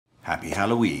Happy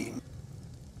Halloween.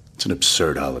 It's an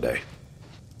absurd holiday.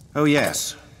 Oh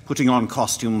yes, putting on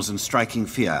costumes and striking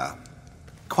fear.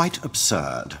 Quite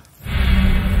absurd.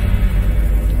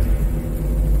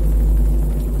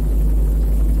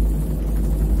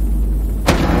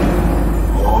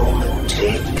 All it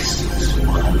takes is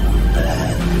one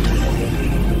bad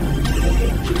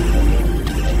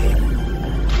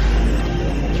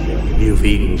day. You've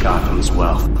eaten Gotham's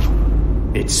wealth,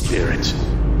 its spirit,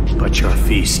 but your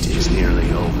feast is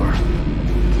nearly over.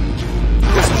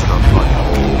 This is not my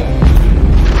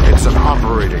home. It's an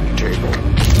operating table.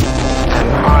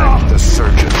 And I'm the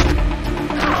surgeon.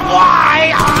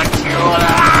 Why aren't you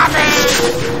laughing?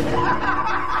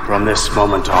 From this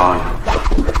moment on,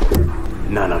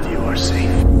 none of you are safe.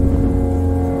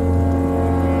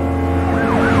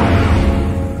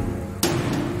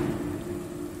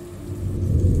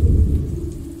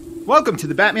 Welcome to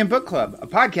the Batman Book Club, a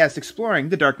podcast exploring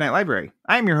the Dark Knight Library.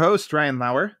 I am your host, Ryan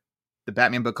Lauer. The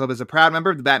Batman Book Club is a proud member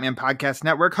of the Batman Podcast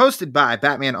Network, hosted by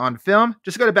Batman on Film.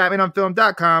 Just go to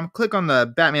batmanonfilm.com, click on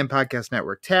the Batman Podcast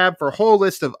Network tab for a whole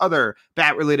list of other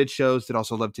Bat-related shows that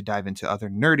also love to dive into other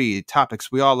nerdy topics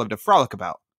we all love to frolic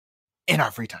about in our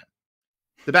free time.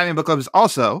 The Batman Book Club is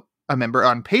also a member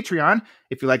on Patreon.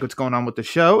 If you like what's going on with the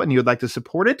show and you would like to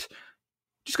support it,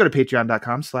 just go to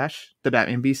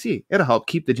patreon.com/thebatmanbc. It'll help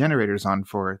keep the generators on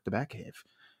for the Batcave.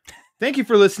 Thank you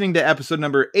for listening to episode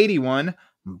number 81,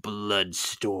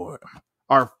 Bloodstorm,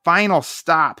 our final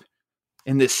stop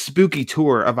in this spooky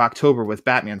tour of October with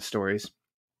Batman stories.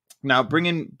 Now,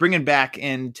 bringing back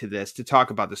into this to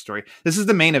talk about the story. This is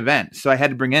the main event, so I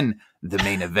had to bring in the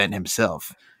main event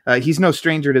himself. He's no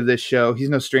stranger to this show. He's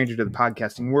no stranger to the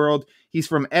podcasting world. He's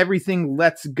from Everything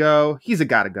Let's Go. He's a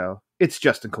gotta go. It's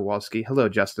Justin Kowalski. Hello,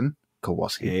 Justin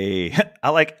Kowalski. Hey, I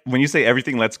like when you say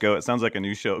Everything Let's Go. It sounds like a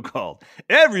new show called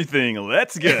Everything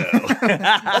Let's Go.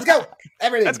 Let's go.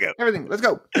 Everything. Let's go. Everything. Let's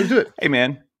go. Let's do it. Hey,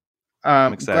 man.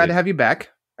 I'm excited. Glad to have you back.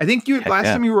 I think last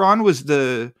time you were on was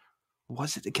the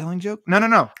Killing Joke?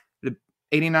 No. The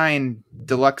 89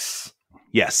 Deluxe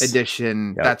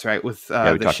edition. Yep. That's right. With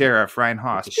the sheriff, Ryan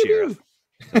Haas. The sheriff.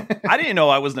 So, I didn't know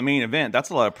I was the main event.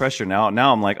 That's a lot of pressure now.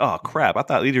 Now I'm like, oh crap! I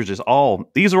thought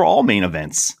these are all main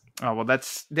events. Oh well,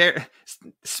 they're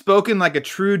spoken like a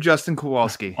true Justin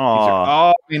Kowalski. These are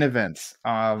all main events.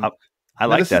 I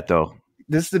like that though.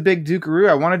 This is the big Dukaroo.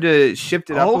 I wanted to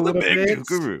shift it up a little bit. Big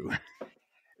Dukaroo.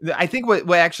 I think what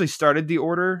actually started the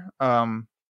order,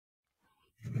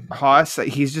 Haas.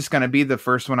 He's just going to be the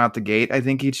first one out the gate. I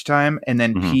think each time, and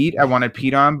then Pete. I wanted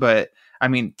Pete on, but. I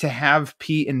mean, to have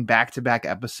Pete in back-to-back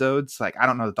episodes, like, I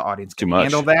don't know that the audience can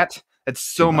handle that. It's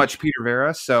so much Peter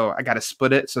Vera, so I got to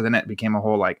split it. So then it became a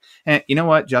whole, like, you know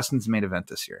what? Justin's main event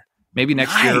this year. Maybe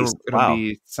next year it'll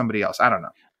be somebody else. I don't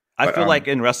know. I feel like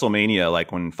in WrestleMania,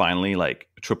 like, when finally, like,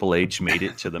 Triple H made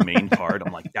it to the main card,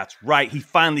 I'm like, that's right. He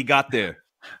finally got there.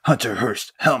 Hunter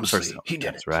Hearst Helmsley. He did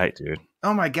it. That's right, dude.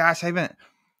 Oh, my gosh. I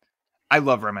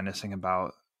love reminiscing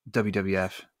about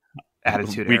WWF.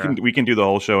 Attitude Era. We can do the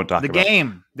whole show and talk about the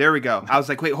game. There we go. I was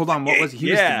like, wait, hold on. What was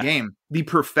he? Was the game? The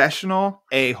professional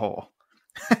a-hole.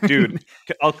 Dude,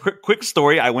 a quick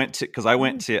story. I went to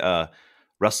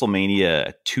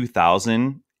WrestleMania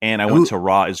 2000 and I went to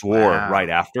Raw is War right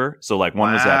after. So like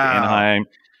one was at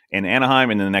Anaheim,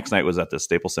 and then the next night was at the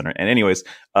Staples Center. And anyways,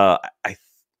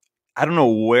 I don't know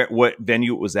what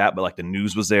venue it was at, but like the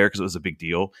news was there because it was a big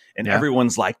deal. And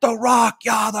everyone's like, The Rock,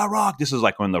 The Rock. This was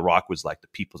like when The Rock was like the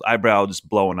people's eyebrow just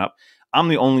blowing up. I'm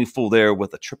the only fool there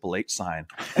with a Triple H sign.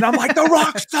 And I'm like, The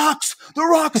Rock sucks. The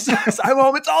Rock sucks.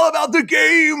 It's all about the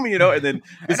game, you know? And then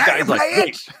this guy's like,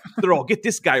 hey, they're all, get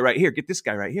this guy right here. Get this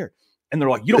guy right here. And they're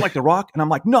like, you don't like The Rock? And I'm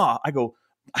like, nah.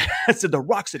 I said, The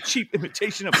Rock's a cheap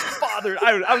imitation of his father.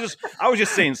 I was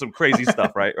just saying some crazy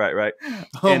stuff, right.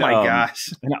 Oh my gosh!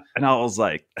 And I was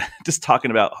like, just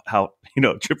talking about how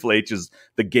Triple H is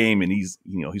the game, and he's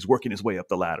working his way up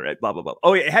the ladder, right? Blah blah blah.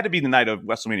 Oh yeah, it had to be the night of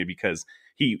WrestleMania because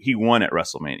he won at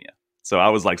WrestleMania. So I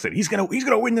was like, saying he's gonna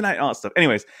win the night, all that stuff.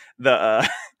 Anyways, I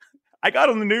got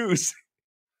on the news.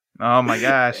 Oh my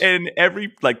gosh. And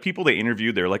every people they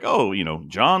interviewed, they're like, oh,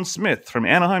 John Smith from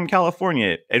Anaheim,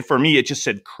 California. And for me, it just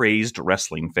said crazed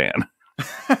wrestling fan.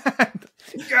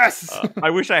 Yes. I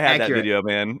wish I had that video,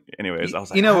 man. Anyways, I was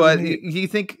like, you know what? You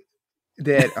think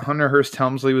that Hunter Hearst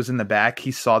Helmsley was in the back?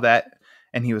 He saw that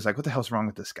and he was like, what the hell's wrong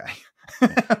with this guy?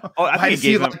 I think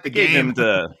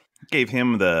gave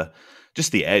him the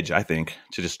edge, I think,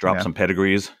 to just drop some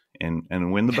pedigrees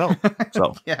and win the belt.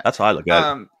 So that's how I look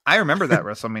at it. I remember that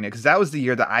WrestleMania because that was the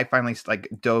year that I finally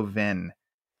dove in,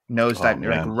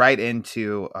 nosedived right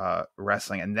into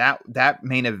wrestling. And that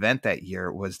main event that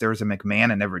year there was a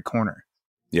McMahon in every corner.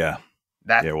 Yeah.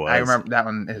 That There was. I remember that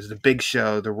one is the Big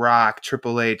Show, The Rock,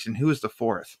 Triple H, and who was the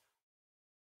fourth?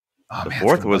 Oh, The man, it's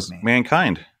fourth gonna was bug me.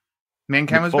 Mankind.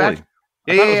 Mankind Mick was Foley. back.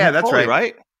 I thought it was Yeah, Mick that's Foley,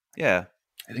 right. Yeah.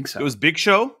 I think so. It was Big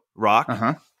Show, Rock,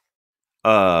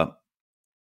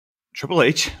 Triple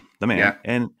H, the man, Yeah.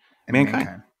 and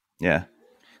Mankind. Yeah.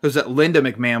 It was that Linda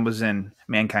McMahon was in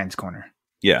Mankind's corner.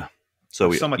 Yeah.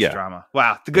 So So much yeah. drama.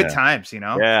 Wow, the good Yeah. times, you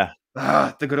know. Yeah.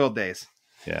 The good old days.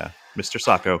 Yeah. Mr.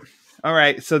 Sacco. All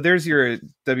right, so there's your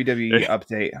WWE Hey.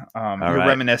 update.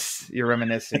 right. You're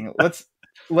reminiscing.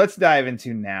 Let's dive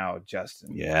into now,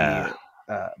 Justin. Yeah.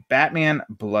 The, Batman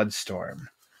Bloodstorm.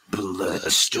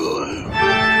 Bloodstorm.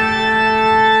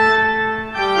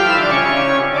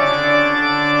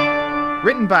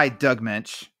 Written by Doug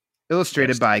Moench,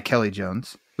 illustrated by Kelley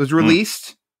Jones. It was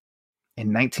released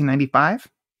in 1995.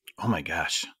 Oh my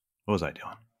gosh. What was I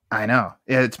doing? I know.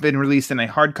 It's been released in a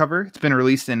hardcover. It's been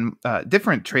released in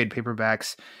different trade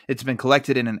paperbacks. It's been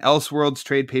collected in an Elseworlds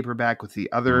trade paperback with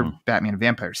the other Batman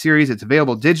Vampire series. It's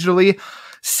available digitally.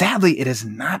 Sadly, it is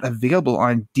not available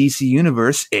on DC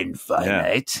Universe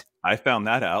Infinite. Yeah. I found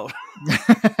that out.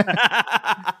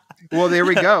 Well, there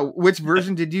we go. Which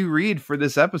version did you read for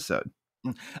this episode?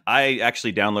 I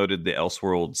actually downloaded the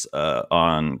Elseworlds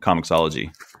on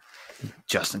Comixology.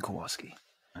 Justin Kowalski.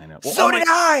 I know. So did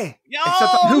I!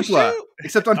 Except on Hoopla.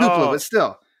 Except on Hoopla, but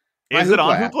still. Is it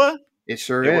on Hoopla? It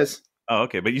sure is. Oh,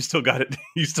 okay. But you still got it.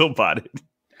 You still bought it.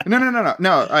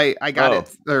 No. I got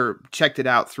it or checked it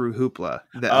out through Hoopla,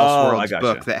 the Elseworlds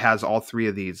book that has all three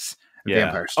of these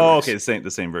vampire stories. Oh, okay.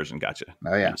 The same version. Gotcha.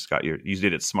 Oh yeah. You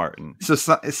did it smart. And so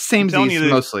same Z's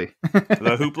mostly.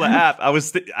 The Hoopla app. I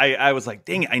was like,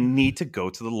 dang it, I need to go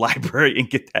to the library and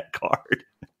get that card.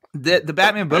 The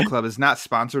Batman Book Club is not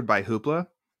sponsored by Hoopla.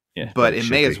 Yeah, but it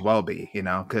may as well be,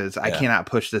 because I cannot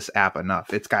push this app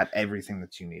enough. It's got everything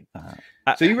that you need.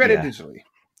 So you read it digitally.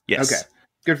 Yes. Okay.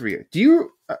 Good for you. Do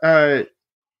you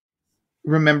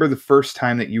remember the first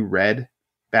time that you read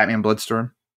Batman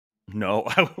Bloodstorm? No.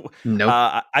 Nope.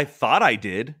 I thought I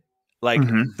did. Like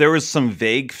there was some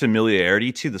vague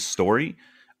familiarity to the story.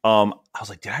 I was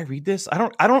like, did I read this? I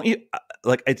don't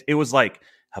like it was like,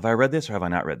 have I read this or have I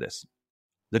not read this?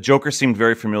 The Joker seemed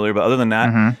very familiar, but other than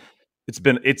that, It's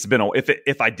been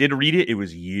if I did read it, it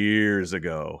was years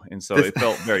ago, and so it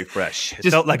felt very fresh. It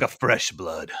felt like a fresh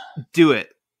blood. Do it.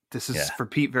 This is for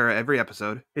Pete Vera every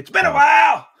episode. It's been a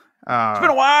while. It's been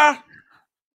a while.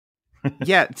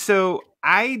 Yeah. So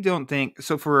I don't think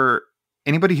so. For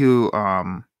anybody who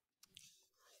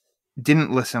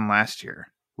didn't listen last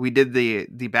year, we did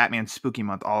the Batman Spooky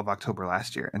Month all of October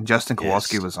last year, and Justin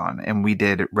Kowalski was on, and we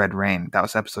did Red Rain. That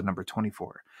was episode number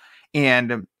 24,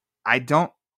 and I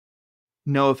don't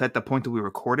know if at the point that we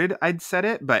recorded I'd said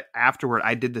it, but afterward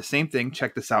I did the same thing.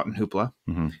 Check this out in Hoopla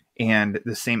and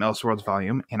the same Elseworlds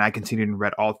volume, and I continued and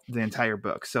read the entire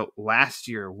book. So last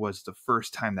year was the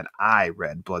first time that I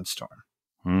read Bloodstorm.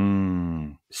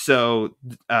 So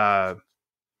I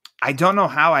don't know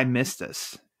how I missed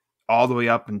this all the way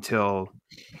up until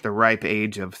the ripe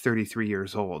age of 33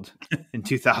 years old in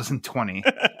 2020.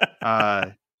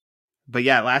 But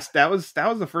yeah, that was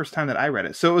the first time that I read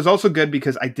it. So it was also good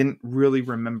because I didn't really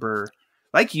remember,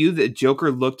 like you, that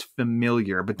Joker looked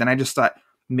familiar. But then I just thought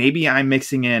maybe I'm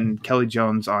mixing in Kelley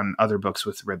Jones on other books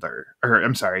with Riddler, or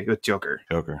I'm sorry, with Joker.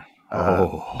 But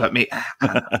I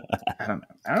don't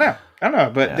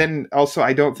know. But then also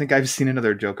I don't think I've seen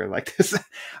another Joker like this.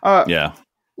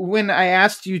 When I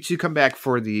asked you to come back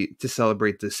to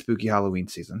celebrate the spooky Halloween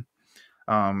season,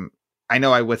 I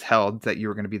know I withheld that you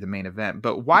were going to be the main event,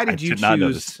 but why did you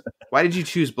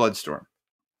choose Bloodstorm?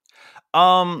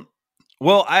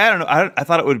 Well, I don't know. I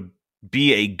thought it would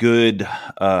be a good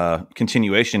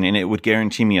continuation, and it would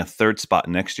guarantee me a third spot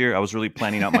next year. I was really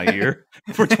planning out my year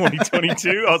for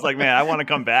 2022. I was like, man, I want to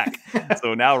come back.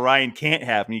 So now Ryan can't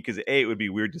have me because it would be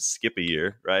weird to skip a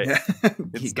year, right?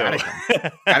 You gotta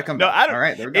come back. All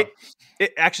right, there we go.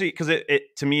 It actually, because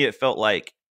it to me, it felt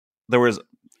like there was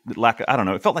I don't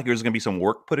know. It felt like there was going to be some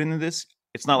work put into this.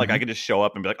 It's not like I could just show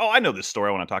up and be like, oh, I know this story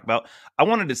I want to talk about. I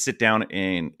wanted to sit down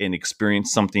and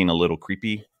experience something a little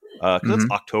creepy because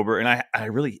it's October. And I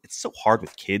really, it's so hard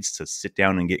with kids to sit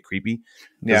down and get creepy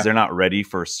because they're not ready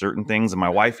for certain things. And my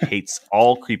wife hates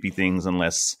all creepy things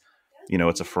unless,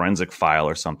 it's a forensic file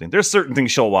or something. There's certain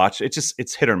things she'll watch.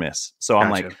 It's hit or miss. So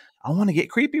I'm like, I want to get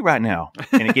creepy right now.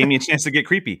 And it gave me a chance to get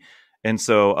creepy. And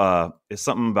so it's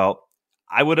something about,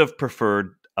 I would have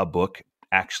preferred a book.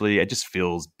 Actually, it just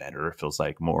feels better. It feels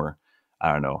like more,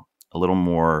 I don't know, a little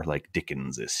more like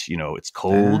Dickens-ish. It's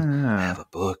cold. I have a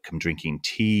book. I'm drinking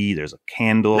tea. There's a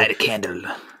candle. Light a candle.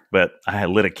 But I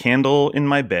had lit a candle in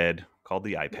my bed called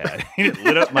the iPad. And it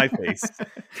lit up my face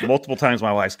multiple times.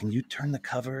 My wife's, can you turn the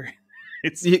cover?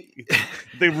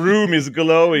 The room is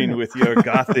glowing with your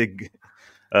gothic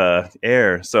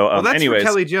air. So, well, that's anyways, for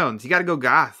Kelly Jones. You got to go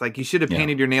goth. Like you should have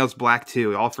painted your nails black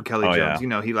too. All for Kelly Jones. Yeah. You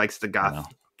know, he likes the goth.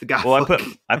 The goth. Well, look.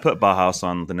 I put Bauhaus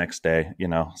on the next day. You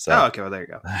know. So. Oh, okay. Well, there you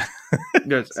go.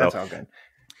 That's all good.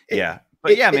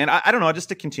 But man, I don't know. Just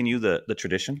to continue the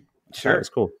tradition. Sure, it's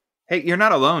cool. Hey, you're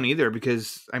not alone either,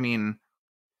 because I mean,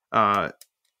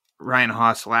 Ryan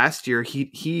Haas last year,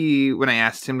 he when I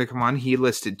asked him to come on, he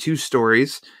listed 2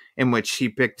 stories in which he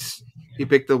picked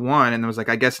the one and was like,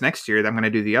 I guess next year I'm going to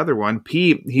do the other one.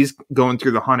 He's going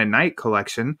through the Haunted Night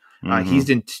collection.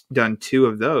 He's done 2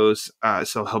 of those,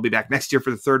 so he'll be back next year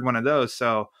for the 3rd one of those.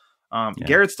 So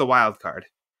Garrett's the wild card.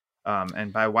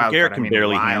 And by wild Garrett card, can I mean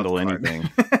barely handle anything.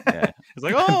 Yeah. It's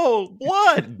like, oh,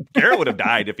 blood. Garrett would have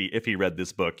died if he read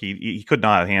this book. He could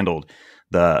not have handled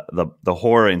the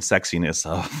horror and sexiness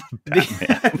of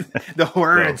Batman. The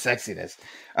horror and sexiness.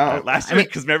 Last year,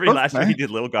 because remember last year he did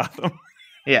Little Gotham.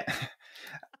 Yeah.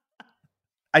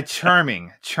 A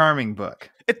charming book.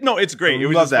 It's great. I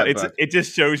love that book. It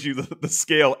just shows you the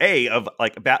scale of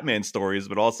like Batman stories,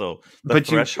 but also the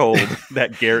threshold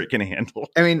that Garrett can handle.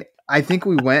 I mean, I think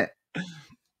we went.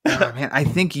 Oh, man, I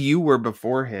think you were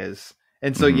before his,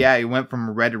 and so he went from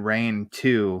Red Rain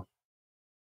to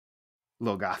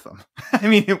Little Gotham. I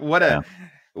mean, what a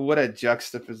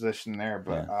juxtaposition there.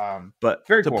 But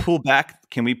very to cool. pull back,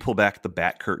 can we pull back the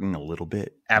bat curtain a little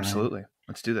bit? Absolutely.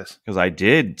 Let's do this. Because I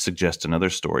did suggest another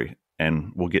story,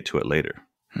 and we'll get to it later.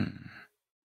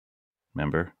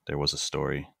 Remember, there was a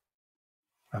story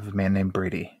of a man named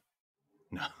Brady.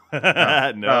 No,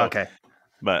 no. Oh, okay.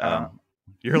 But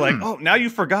you're like, oh, now you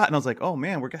forgot, and I was like, oh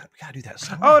man, we gotta do that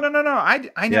story. Oh no, I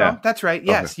know. Yeah. That's right.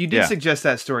 Yes, you did suggest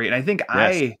that story, and I think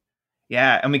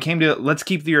and we came to let's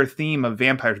keep your theme of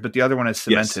vampires, but the other one is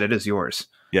cemented. Yes. It is yours.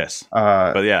 Yes.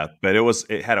 But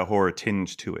it had a horror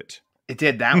tinge to it. It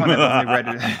did. That one I've only read.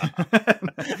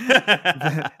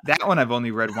 That one I've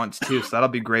only read once too, so that'll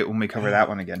be great when we cover that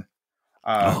one again.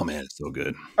 Oh man, it's so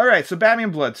good. All right, so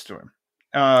Batman Bloodstorm.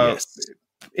 Yes.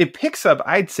 It picks up,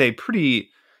 I'd say,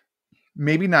 pretty,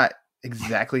 maybe not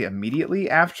exactly immediately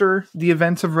after the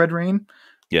events of Red Rain.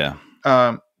 Yeah.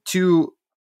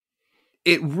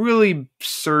 It really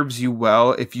serves you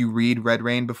well if you read Red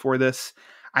Rain before this.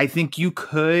 I think you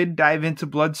could dive into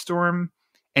Bloodstorm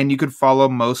and you could follow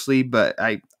mostly, but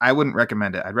I wouldn't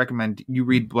recommend it. I'd recommend you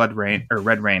read Red Rain.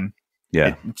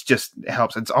 Yeah. It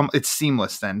helps. It's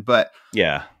seamless then, but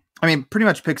yeah. I mean, pretty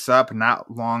much picks up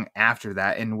not long after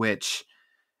that, in which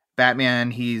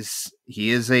Batman, he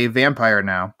is a vampire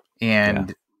now,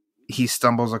 and he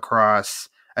stumbles across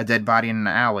a dead body in an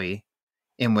alley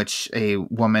in which a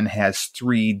woman has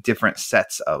 3 different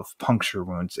sets of puncture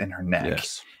wounds in her neck.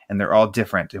 Yes. And they're all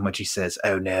different, in which he says,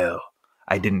 oh no,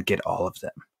 I didn't get all of them.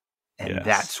 And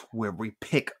that's where we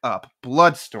pick up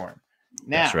Bloodstorm.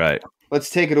 Now, that's right.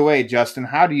 Let's take it away, Justin.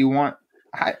 Why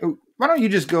don't you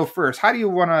just go first? How do you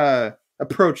want to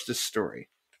approach this story?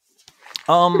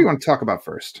 What do you want to talk about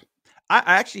first? I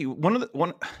actually we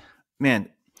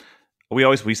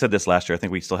said this last year. I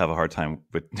think we still have a hard time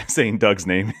with saying Doug's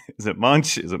name. Is it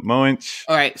Moench? Is it Moench?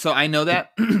 All right, so I know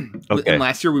that. Okay. And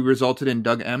last year we resulted in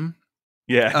Doug M.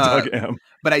 Yeah, Doug M.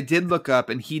 But I did look up,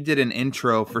 and he did an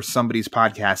intro for somebody's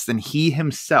podcast, and he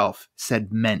himself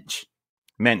said Moench.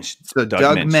 Moench. So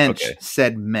Doug Moench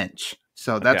said Moench.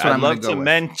 So that's what I'm going to go with. I'd love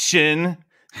to mention.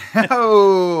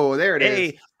 Oh, there it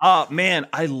is. Man,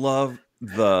 I love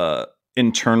the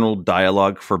internal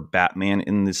dialogue for Batman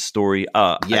in this story.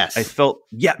 Yes. I felt,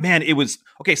 man, it was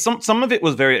okay. Some of it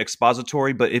was very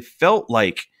expository, but it felt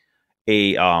like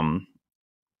a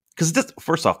because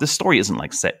first off, this story isn't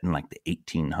like set in like the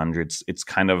 1800s. It's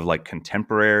kind of like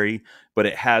contemporary, but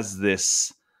it has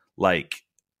this like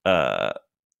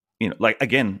like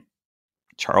again,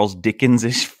 Charles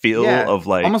Dickens-ish feel of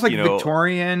like almost like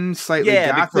Victorian, slightly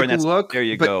gothic look. There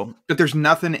you go. But there's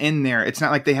nothing in there. It's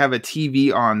not like they have a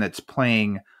TV on that's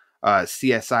playing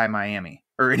CSI Miami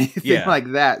or anything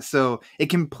like that. So it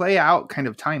can play out kind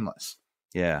of timeless.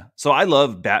 Yeah. So I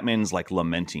love Batman's like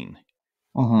lamenting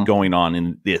going on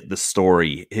in the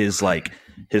story. His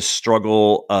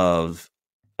struggle of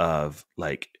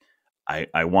like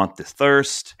I want this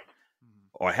thirst,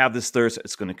 or I have this thirst.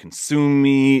 It's going to consume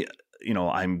me.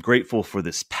 I'm grateful for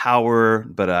this power,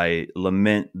 but I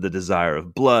lament the desire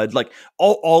of blood. Like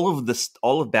all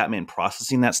of Batman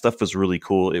processing that stuff was really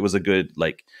cool. It was a good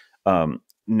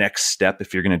next step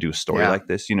if you're going to do a story like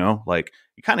this. Like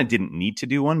you kind of didn't need to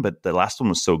do one, but the last one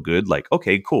was so good. Like,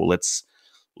 okay, cool. Let's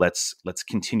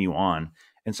continue on.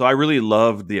 And so I really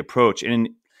loved the approach, and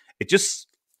it just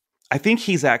I think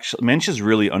he's actually Moench is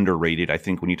really underrated. I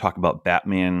think when you talk about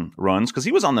Batman runs, because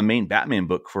he was on the main Batman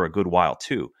book for a good while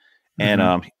too,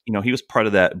 and you know, he was part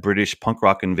of that British punk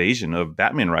rock invasion of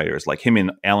Batman writers like him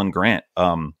and Alan Grant.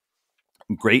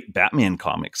 Great Batman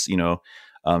comics, you know.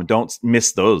 Don't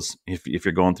miss those if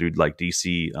you're going through like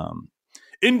DC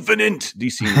Infinite.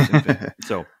 DC was Infinite.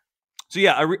 So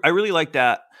yeah, I really like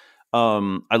that.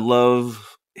 I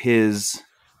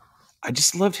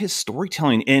just love his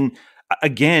storytelling. And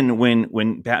again,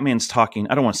 when Batman's talking,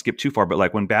 I don't want to skip too far, but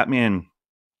like when Batman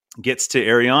gets to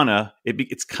Ariana,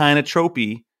 it's kind of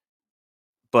tropey,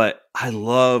 but I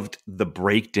loved the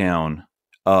breakdown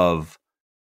of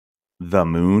the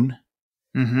moon.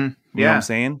 Mm-hmm. You know what I'm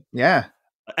saying? Yeah.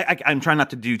 I'm trying not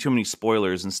to do too many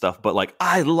spoilers and stuff, but like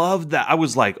I love that. I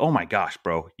was like, oh my gosh,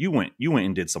 bro, you went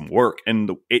and did some work,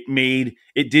 and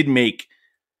it did make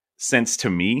sense to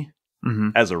me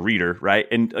as a reader, right?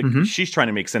 And she's trying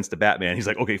to make sense to Batman. He's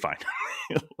like, okay, fine.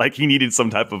 Like he needed some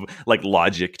type of like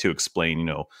logic to explain, you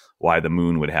know, why the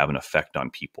moon would have an effect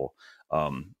on people.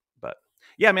 But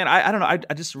yeah, man, I don't know.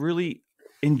 I just really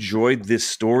enjoyed this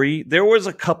story. There was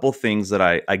a couple things that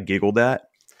I giggled at.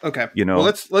 Okay. You know,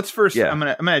 well, let's first. Yeah. I'm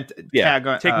gonna tag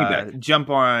on. Take me back. Jump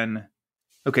on.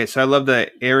 Okay, so I love the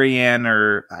Ariane,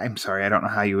 or I'm sorry, I don't know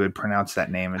how you would pronounce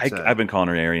that name. It's, I've been calling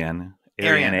her Ariane.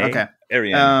 Ariane. Okay.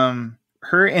 Ariane.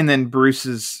 Her and then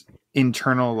Bruce's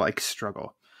internal like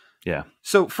struggle. Yeah.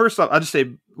 So first off, I'll just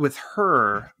say with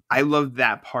her, I love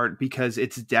that part because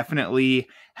it's definitely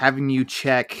having you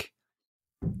check.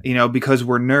 You know, because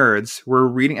we're nerds, we're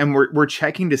reading and we're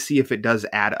checking to see if it does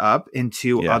add up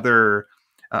into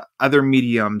other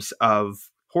mediums of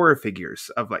horror figures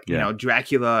of like, you know,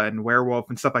 Dracula and werewolf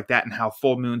and stuff like that, and how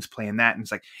full moons play in that. And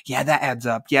it's like, yeah, that adds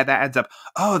up. Yeah, that adds up.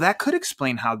 Oh, that could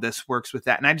explain how this works with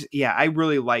that. And I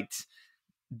really liked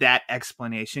that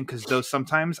explanation, because those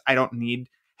sometimes I don't need.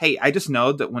 Hey, I just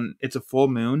know that when it's a full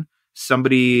moon,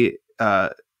 somebody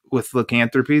with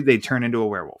lycanthropy, they turn into a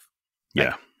werewolf. Like,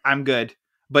 yeah, I'm good.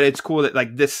 But it's cool that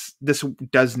like this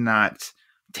does not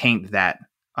taint that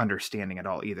understanding at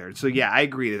all either. So yeah, I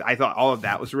agree that I thought all of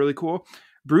that was really cool.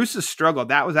 Bruce's struggle,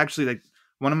 that was actually like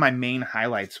one of my main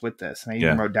highlights with this. And I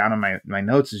even wrote down in my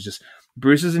notes is just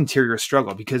Bruce's interior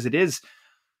struggle, because it is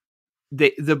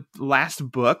the last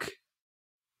book.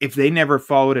 If they never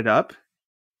followed it up,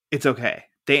 it's okay.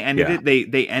 They ended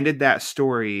it. They ended that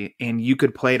story, and you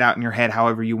could play it out in your head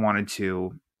however you wanted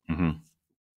to. Mm-hmm.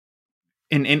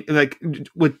 And like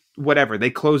with whatever, they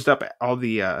closed up all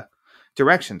the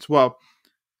directions. Well,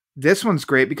 this one's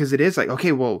great because it is like,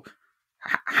 okay, well,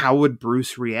 how would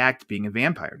Bruce react being a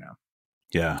vampire now?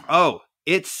 Yeah. Oh,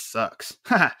 it sucks.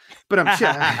 But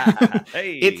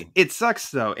it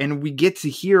sucks though. And we get to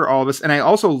hear all this. And I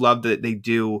also love that they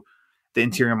do the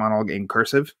interior monologue in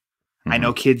cursive. Mm-hmm. I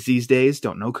know kids these days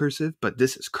don't know cursive, but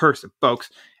this is cursive, folks.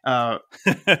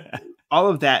 All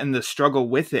of that and the struggle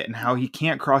with it and how he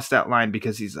can't cross that line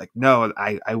because he's like, no,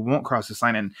 I won't cross this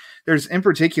line. And there's in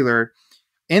particular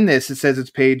in this, it says it's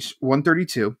page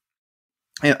 132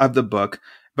 of the book,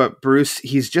 but Bruce,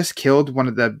 he's just killed one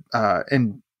of the,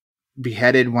 and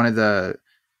beheaded one of the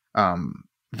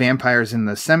vampires in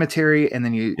the cemetery. And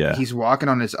then he's walking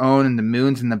on his own and the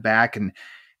moon's in the back. And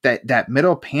that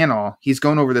middle panel, he's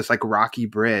going over this like rocky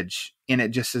bridge, and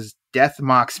it just says, death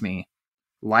mocks me,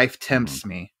 life tempts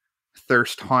me,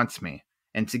 thirst haunts me,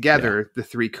 and together the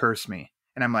three curse me.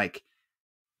 And I'm like,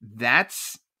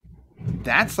 that's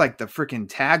like the freaking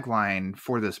tagline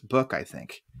for this book, I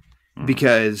think,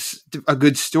 because a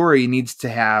good story needs to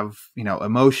have, you know,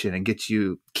 emotion and get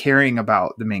you caring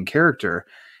about the main character.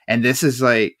 And this is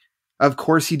like, of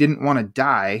course he didn't want to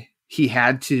die. He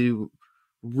had to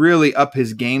really up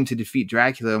his game to defeat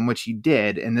Dracula, in which he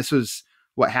did. And this was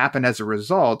what happened as a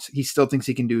result. He still thinks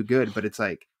he can do good, but it's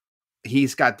like,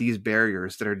 he's got these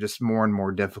barriers that are just more and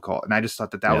more difficult. And I just thought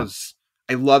that was,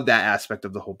 I love that aspect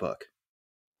of the whole book.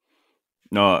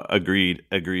 No, agreed.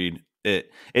 It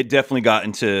definitely got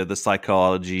into the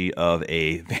psychology of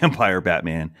a vampire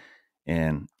Batman,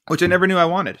 and which I never knew I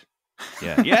wanted.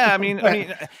 Yeah. I mean,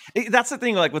 that's the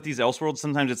thing. Like with these Elseworlds,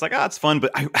 sometimes it's like, it's fun,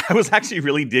 but I was actually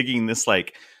really digging this,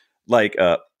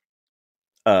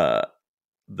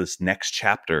 this next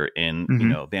chapter in you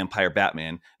know, Vampire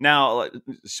Batman. Now,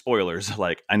 spoilers.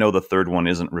 Like, I know the third one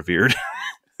isn't revered.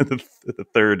 the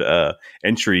third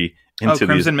entry into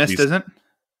Crimson Mist isn't.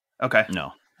 Okay.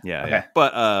 No. Yeah.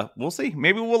 But we'll see.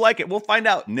 Maybe we'll like it. We'll find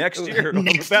out next year on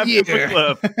the Batman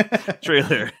Book Club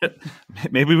trailer.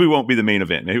 Maybe we won't be the main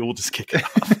event. Maybe we'll just kick it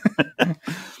off.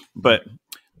 But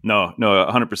no,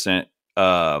 100%.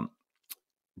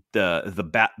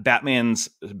 The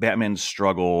Batman's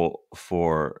struggle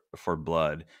for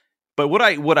blood. But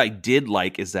what I did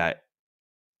like is that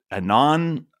a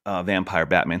non vampire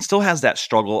Batman still has that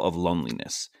struggle of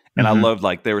loneliness, and I loved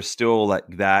like there was still like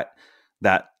that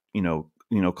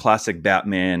classic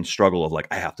Batman struggle of like,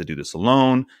 I have to do this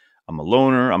alone. I'm a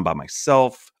loner. I'm by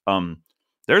myself.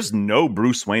 There's no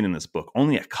Bruce Wayne in this book.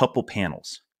 Only a couple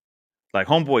panels. Like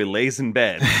homeboy lays in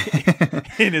bed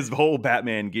in his whole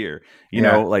Batman gear. You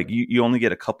know, like you only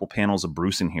get a couple panels of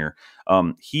Bruce in here.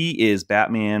 He is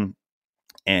Batman,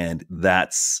 and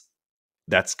that's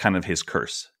kind of his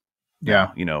curse.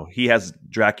 Yeah. You know, he has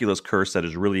Dracula's curse that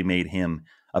has really made him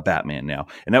a Batman now.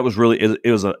 And that was really, it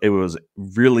was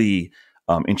really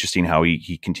interesting how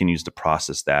he continues to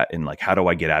process that. And like, how do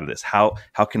I get out of this? How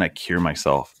can I cure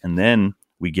myself? And then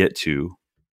we get to,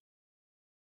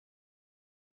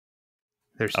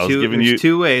 there's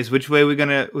two ways. Which way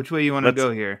you want to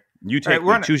go here? You take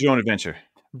choose your own adventure.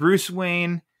 Bruce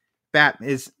Wayne,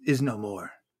 is no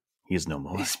more. He is no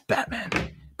more. He's Batman.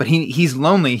 But he's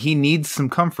lonely. He needs some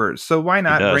comfort. So why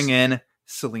not bring in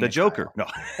Selina, the Joker? Kyle?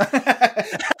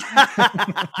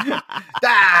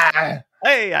 No.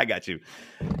 Hey, I got you.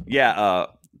 Yeah,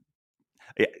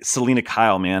 Selina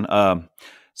Kyle, man.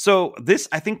 So this,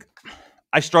 I think,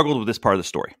 I struggled with this part of the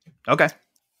story. Okay.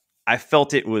 I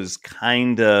felt it was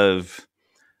kind of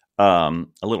a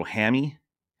little hammy.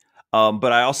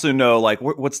 But I also know, like,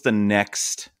 what's the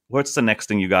next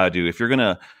thing you got to do if you're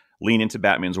gonna lean into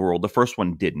Batman's world? The first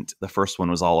one didn't. The first one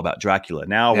was all about Dracula.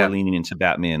 Now we're leaning into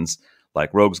Batman's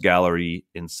like rogues gallery,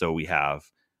 and so we have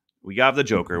the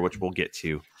Joker, which we'll get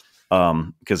to,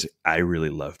 because I really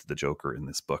loved the Joker in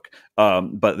this book.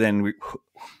 But then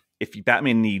if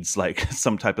Batman needs like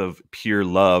some type of pure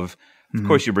love, of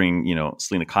course you bring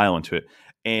Selina Kyle into it,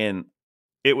 and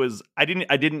it was I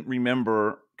didn't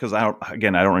remember, because I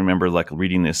don't remember like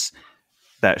reading this,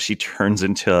 that she turns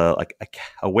into like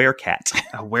a werecat.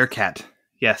 A werecat.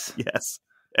 Yes. Yes.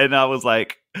 And I was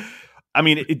like, I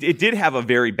mean, it did have a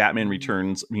very Batman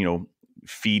Returns,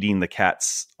 feeding the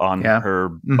cats on her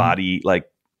body, like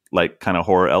kind of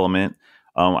horror element.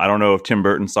 I don't know if Tim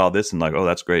Burton saw this and like, oh,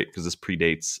 that's great, because this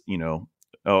predates,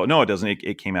 oh, no, it doesn't.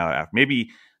 It came out after. Maybe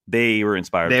they were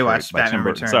inspired. They watched by Batman Tim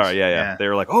Burton. Returns. Sorry. Yeah. They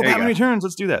were like, oh, Batman Returns.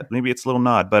 Let's do that. Maybe it's a little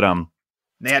nod, but,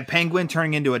 they had Penguin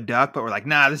turning into a duck, but we're like,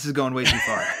 nah, this is going way too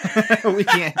far. we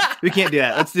can't do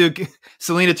that. Let's do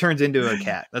Selina turns into a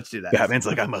cat. Let's do that. Batman's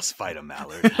like, I must fight a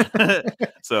mallard.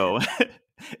 So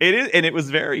it is, and it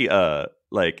was very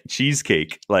like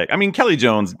cheesecake. Like, I mean, Kelly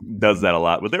Jones does that a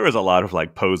lot, but there was a lot of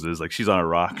like poses, like she's on a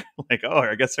rock. Like, oh,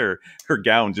 I guess her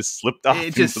gown just slipped off.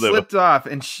 It just slipped off,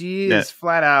 and she is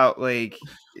flat out like,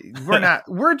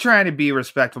 we're trying to be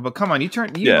respectful, but come on, you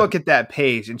look at that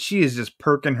page and she is just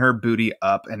perking her booty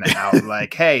up and out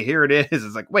like, hey, here it is.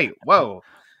 It's like, wait, whoa.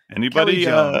 Anybody?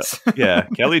 Kelly Jones.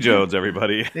 Kelly Jones,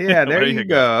 everybody. Yeah, there you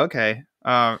go. Okay.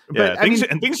 But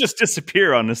things just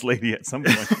disappear on this lady at some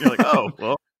point. You're like, oh,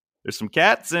 well, there's some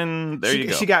cats, and there you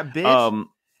go. She got bit.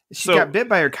 She got bit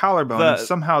by her collarbone, and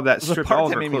somehow that stripped all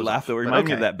of her clothes. That made me laugh, though. It reminded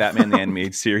me of that Batman the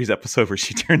Animated Series episode where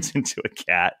she turns into a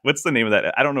cat. What's the name of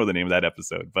that? I don't know the name of that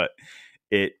episode, but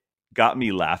it got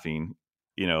me laughing,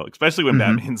 especially when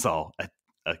Batman's all,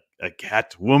 a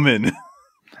cat woman.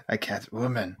 A cat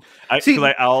woman. At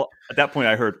that point,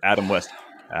 I heard Adam West.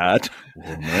 Cat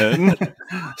woman.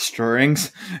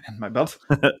 Strings in my belt.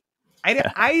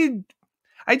 I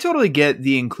totally get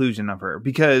the inclusion of her,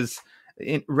 because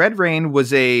Red Rain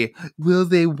was a will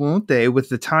they won't they with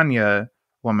the Tanya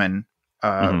woman,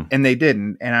 and they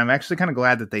didn't, and I'm actually kind of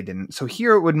glad that they didn't. So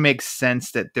here it would make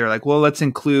sense that they're like, well, let's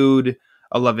include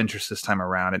a love interest this time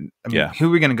around, and I mean, who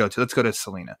are we going to go to? Let's go to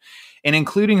Selina, and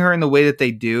including her in the way that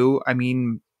they do. I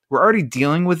mean, we're already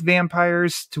dealing with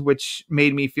vampires, to which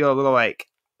made me feel a little like,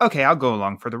 okay, I'll go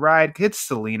along for the ride. It's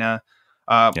Selina.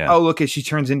 Oh, look, she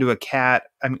turns into a cat.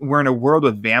 I mean, we're in a world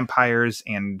with vampires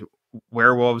and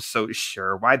werewolves, so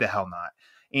sure, why the hell not?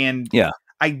 And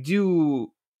I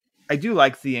do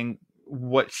like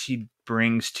what she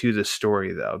brings to the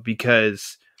story, though,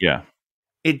 because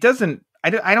it doesn't. I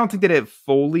don't think that it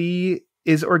fully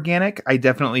is organic. I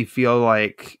definitely feel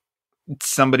like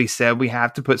somebody said we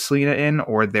have to put Selina in,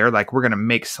 or they're like, we're gonna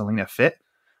make Selina fit,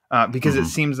 because it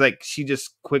seems like she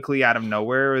just quickly out of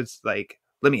nowhere is like,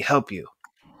 let me help you.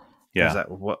 Yeah. I was like,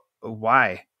 what?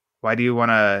 Why? Why do you want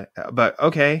to? But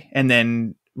okay. And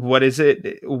then what is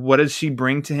it? What does she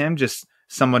bring to him? Just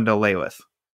someone to lay with.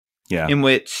 Yeah. In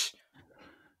which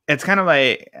it's kind of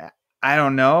like, I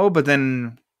don't know, but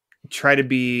then try to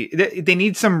be. They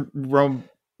need some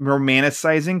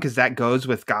romanticizing, because that goes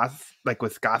with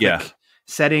gothic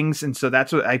settings, and so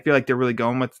that's what I feel like they're really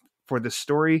going with for this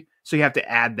story. So you have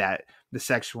to add that the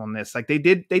sexualness, like they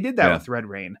did that with Red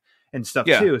Rain. and stuff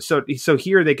too. So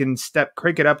here they can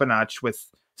crank it up a notch with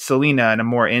Selena and a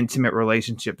more intimate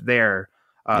relationship there.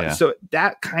 So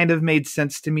that kind of made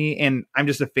sense to me. And I'm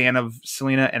just a fan of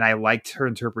Selena, and I liked her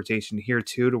interpretation here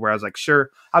too, to where I was like, sure,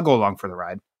 I'll go along for the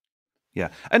ride. Yeah.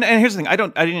 And here's the thing. I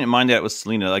didn't mind that it was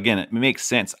Selena. Again, it makes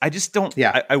sense. I just don't,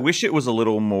 I wish it was a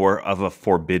little more of a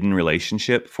forbidden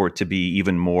relationship for it to be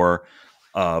even more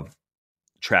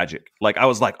tragic. Like, I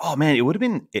was like, oh man,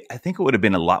 I think it would have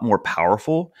been a lot more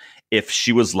powerful if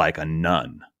she was like a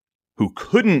nun who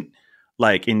couldn't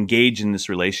like engage in this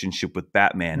relationship with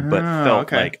Batman, but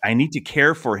felt like, I need to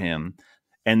care for him.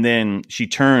 And then she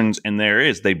turns, and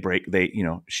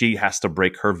she has to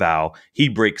break her vow. He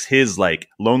breaks his like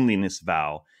loneliness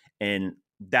vow. And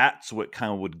that's what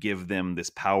kind of would give them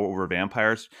this power over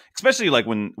vampires, especially like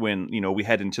when, we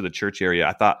head into the church area.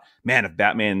 I thought, man, if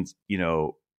Batman's,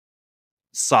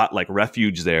 sought like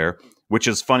refuge there, which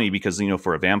is funny because,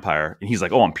 for a vampire, and he's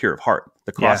like, oh, I'm pure of heart.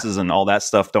 The crosses and all that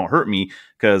stuff don't hurt me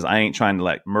because I ain't trying to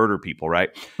like murder people.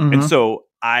 Right. Mm-hmm. And so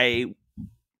I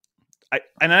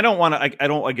don't want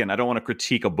to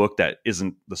critique a book that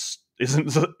isn't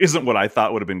what I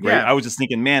thought would have been great. Yeah. I was just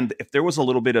thinking, man, if there was a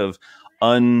little bit of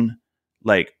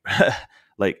like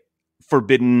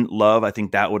forbidden love, I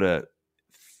think that would have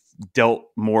dealt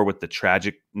more with the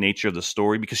tragic nature of the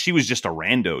story, because she was just a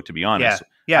rando, to be honest.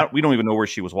 Yeah. We don't even know where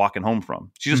she was walking home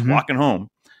from. She's just walking home.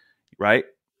 Right.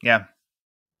 Yeah.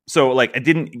 So like, I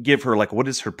didn't give her like, what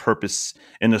is her purpose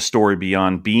in the story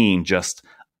beyond being just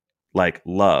like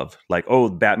love, like, oh,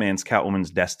 Batman's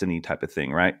Catwoman's destiny type of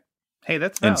thing, right? Hey,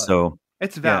 that's valid. And so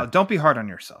it's valid. Don't be hard on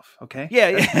yourself, okay?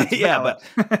 Yeah.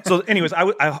 But so, anyways,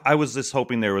 I was just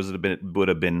hoping there would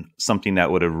have been something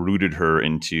that would have rooted her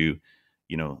into,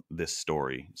 this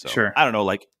story. So sure. I don't know,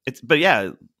 like but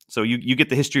yeah. So you get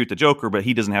the history with the Joker, but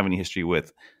he doesn't have any history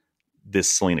with this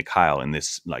Selena Kyle and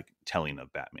this like telling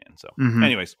of Batman. So,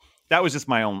 anyways, that was just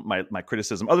my own my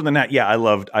criticism. Other than that, I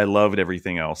loved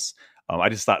everything else. I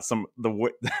just thought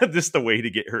the way to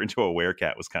get her into a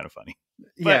werecat was kind of funny.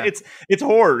 But it's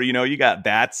horror, you got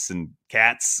bats and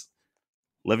cats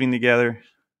living together.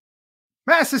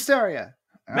 Mass hysteria.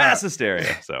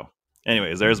 So,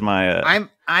 anyways, there's my.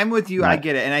 I'm with you. I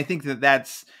get it, and I think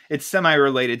it's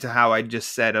semi-related to how I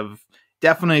just said. Of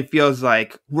definitely feels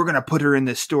like we're gonna put her in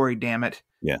this story. Damn it.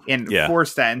 Yeah. And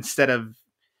force that instead of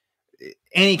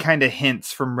any kind of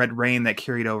hints from Red Rain that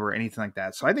carried over or anything like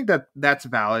that. So I think that's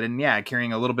valid. And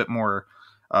carrying a little bit more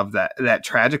of that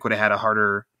tragic would have had a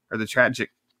harder, or the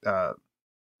tragic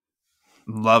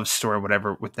love story,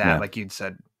 whatever with that, like you'd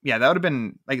said. Yeah, that would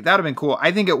have been cool.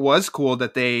 I think it was cool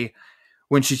that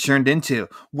when she turned into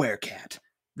Werecat,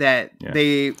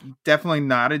 they definitely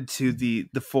nodded to the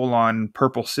full on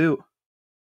purple suit.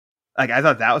 Like, I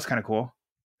thought that was kind of cool.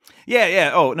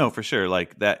 Yeah. Oh no, for sure.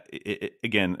 Like that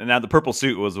again. And now the purple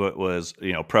suit was what was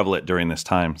prevalent during this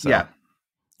time. So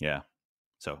yeah.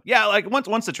 So like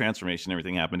once the transformation and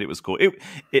everything happened, it was cool.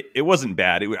 It wasn't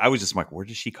bad. I was just like, where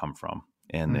did she come from?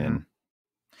 And then,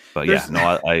 but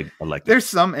I like. There's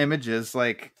some images,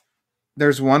 like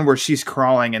there's one where she's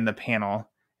crawling in the panel.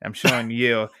 I'm showing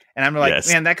you, and I'm like,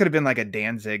 man, that could have been like a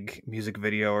Danzig music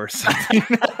video or something.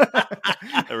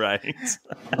 Right.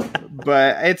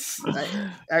 But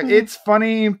it's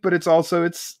funny, but it's also,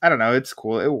 I don't know, it's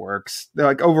cool. It works.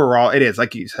 Like overall, it is,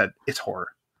 like you said, it's horror.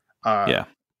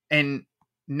 And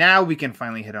now we can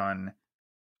finally hit on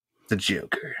the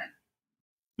Joker.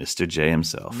 Mr. J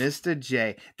himself. Mr.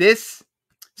 J. This,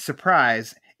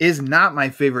 surprise, is not my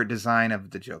favorite design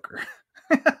of the Joker.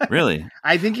 Really?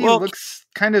 I think he looks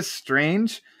kind of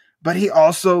strange, but he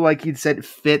also, like you'd said,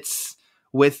 fits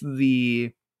with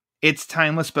it's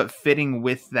timeless, but fitting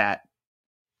with that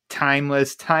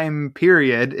timeless time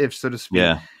period, if so to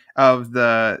speak, of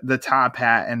the top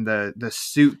hat and the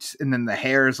suit, and then the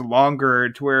hair is longer,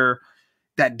 to where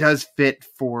that does fit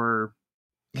for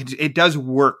it does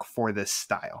work for this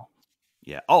style.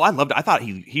 Yeah. Oh, I loved it. I thought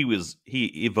he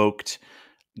evoked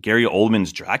Gary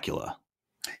Oldman's Dracula.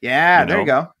 Yeah, there you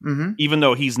go. Mm-hmm. Even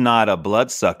though he's not a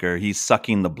bloodsucker, he's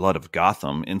sucking the blood of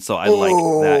Gotham, and so I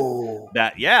like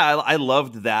that. Yeah, I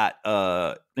loved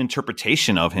that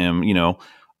interpretation of him.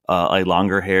 A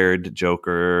longer-haired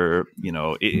Joker.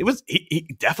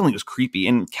 He definitely was creepy.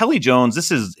 And Kelly Jones,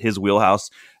 this is his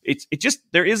wheelhouse. It just,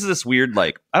 there is this weird,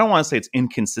 like, I don't want to say it's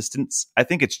inconsistent. I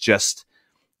think it's just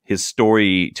his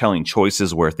storytelling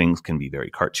choices where things can be very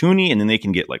cartoony, and then they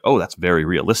can get like, oh, that's very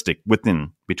realistic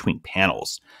between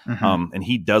panels. Mm-hmm. And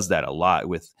he does that a lot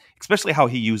with, especially how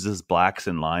he uses blacks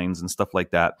and lines and stuff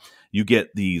like that. You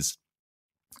get these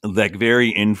like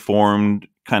very informed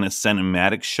kind of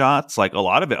cinematic shots. Like a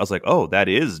lot of it, I was like, oh, that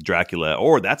is Dracula,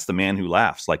 or that's the Man Who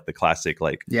Laughs, like the classic,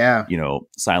 like,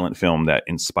 silent film that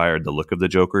inspired the look of the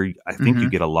Joker. I think you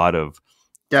get a lot of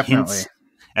hints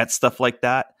at stuff like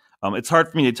that. It's hard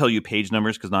for me to tell you page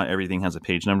numbers because not everything has a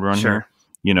page number on here,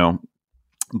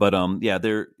 but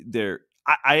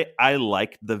I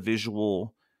like the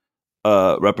visual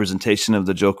representation of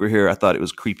the Joker here. I thought it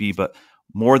was creepy, but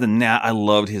more than that, I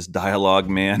loved his dialogue,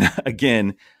 man.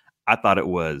 Again, I thought it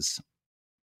was.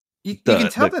 You can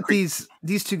tell that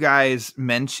these two guys,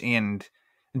 Moench and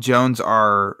Jones,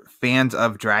 are fans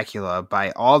of Dracula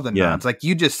by all the nods. Like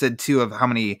you just said too, of how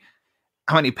many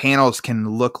panels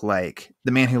can look like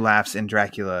the Man Who Laughs and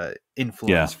Dracula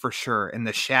influence for sure, and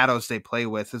the shadows they play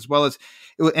with, as well as,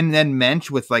 and then Moench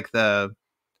with like the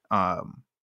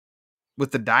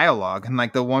dialogue, and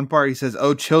like the one part he says,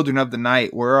 "Oh, children of the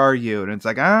night, where are you?" And it's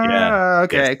like,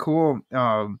 okay, cool.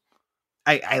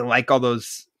 I like all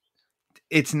those.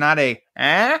 It's not a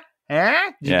did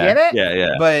you get it?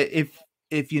 Yeah. But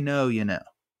if you know, you know.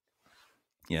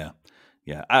 Yeah.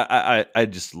 I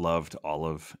just loved all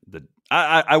of the.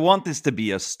 I want this to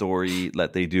be a story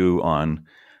that they do on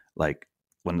like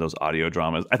one of those audio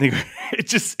dramas. I think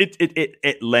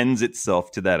it lends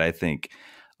itself to that. I think.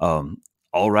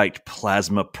 All right,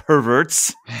 plasma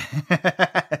perverts.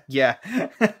 Yeah,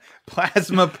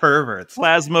 plasma perverts.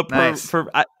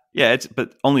 Nice.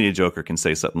 But only a Joker can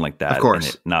say something like that. Of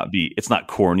course, and it's not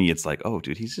corny. It's like, oh,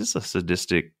 dude, he's just a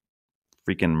sadistic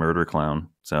freaking murder clown.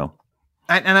 So,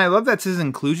 and I love that's his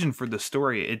inclusion for the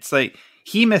story. It's like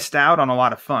he missed out on a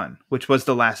lot of fun, which was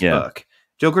the last book.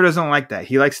 Joker doesn't like that.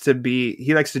 He likes to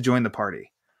join the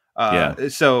party.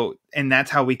 So, and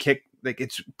that's how we kick. Like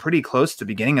it's pretty close to the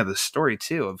beginning of the story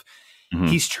too. Of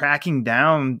he's tracking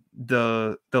down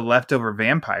the leftover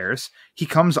vampires. He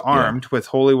comes armed with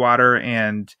holy water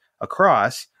and a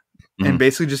cross, and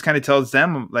basically just kind of tells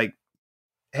them like,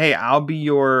 "Hey, I'll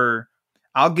do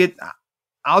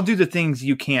the things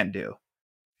you can't do."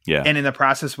 Yeah. And in the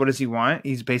process, what does he want?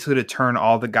 He's basically to turn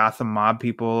all the Gotham mob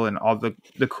people and all the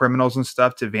criminals and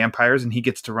stuff to vampires, and he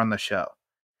gets to run the show.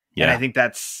 Yeah. And I think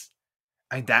that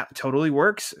totally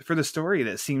works for the story.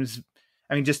 That seems,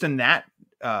 I mean, just in that,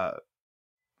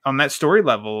 on that story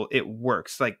level, it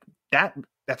works. Like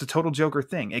that's a total Joker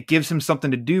thing. It gives him something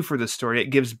to do for the story.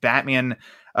 It gives Batman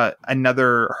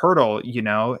another hurdle,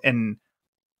 and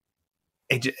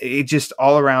it just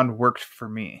all around worked for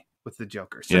me with the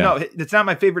Joker. So no, it's not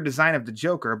my favorite design of the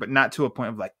Joker, but not to a point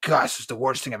of like, gosh, it's the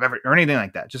worst thing I've ever, or anything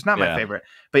like that. Just not my favorite,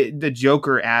 but the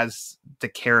Joker as the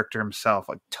character himself,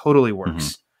 like totally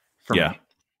works for me.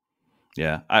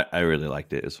 Yeah. I really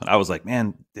liked it. It was fun. I was like,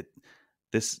 man,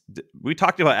 we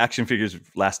talked about action figures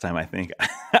last time. I think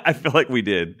I feel like we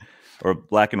did, or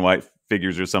black and white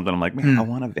figures or something. I'm like, man, I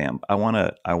want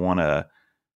a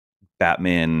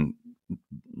Batman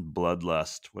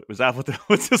Bloodlust. What was that?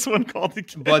 What's this one called?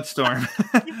 Bloodstorm.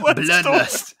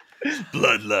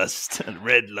 Bloodlust and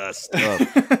Red Lust.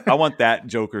 I want that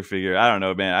Joker figure. I don't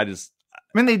know, man. I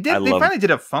mean, they finally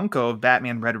did a Funko of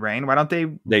Batman Red Rain. Why don't they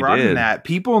broaden that?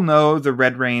 People know the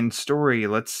Red Rain story.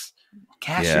 Let's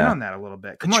cash in on that a little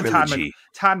bit. Come on, Todd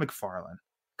McFarlane.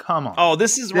 Come on. Oh,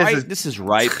 this is right. This is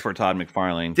ripe for Todd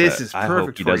McFarlane. This is perfect. I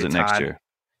hope he does it next year.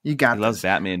 You got. He loves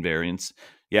Batman variants.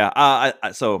 Yeah.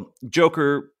 So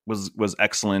Joker was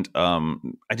excellent. I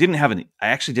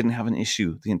actually didn't have an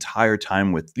issue the entire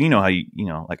time with how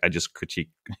like I just critique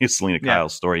Selena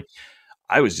Kyle's story.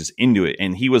 I was just into it,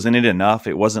 and he was in it enough.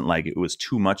 It wasn't like it was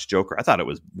too much Joker. I thought it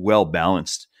was well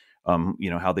balanced.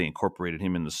 How they incorporated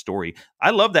him in the story. I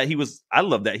love that he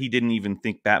didn't even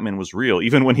think Batman was real.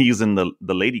 Even when he's in the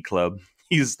lady club,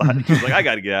 he's like, I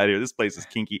got to get out of here. This place is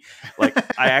kinky. Like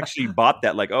I actually bought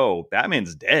that. Like, oh,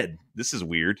 Batman's dead. This is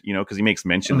weird, because he makes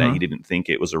mention that he didn't think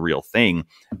it was a real thing,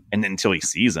 and then until he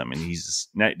sees him, and he's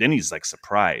like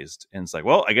surprised, and it's like,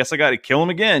 well, I guess I got to kill him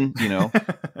again.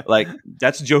 Like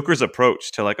that's Joker's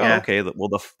approach to like, oh, okay, well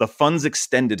the fun's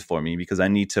extended for me because I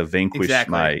need to vanquish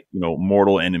my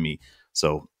mortal enemy.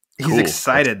 So he's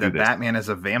excited that Batman is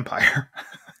a vampire.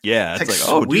 Yeah, it's like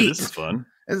oh, dude, this is fun.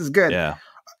 This is good. Yeah.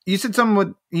 You said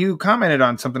you commented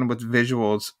on something with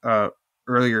visuals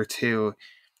earlier too.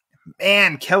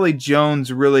 Man, Kelley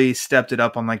Jones really stepped it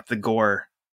up on like the gore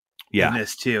in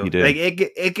this too. Like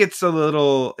it gets a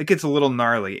little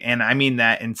gnarly, and I mean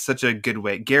that in such a good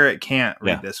way. Garrett can't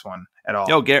read this one at all.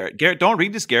 No, Garrett, don't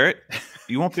read this, Garrett.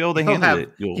 You won't be able to handle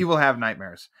it. He will have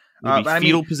nightmares.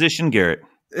 Fetal position, Garrett.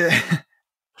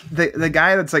 The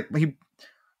guy that's like he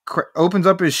opens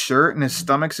up his shirt and his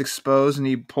stomach's exposed, and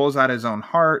he pulls out his own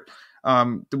heart.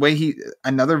 The way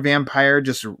another vampire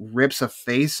just rips a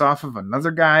face off of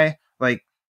another guy. Like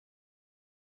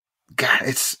God,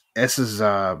 this is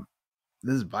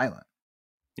violent.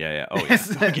 Yeah. Oh yeah. This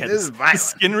is violent. The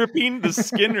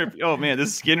skin ripping. Oh man,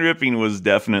 this skin ripping was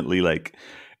definitely like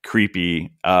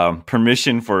creepy.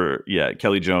 Permission for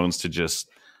Kelley Jones to just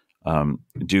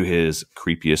do his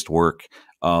creepiest work.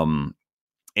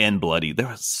 And bloody. There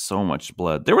was so much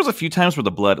blood. There was a few times where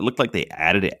the blood, it looked like they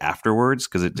added it afterwards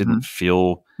because it didn't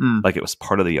feel like it was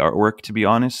part of the artwork, to be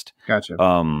honest. Gotcha.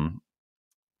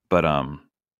 But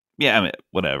yeah, I mean,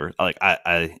 whatever. Like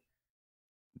I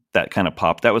that kind of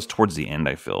popped. That was towards the end.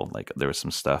 I feel like there was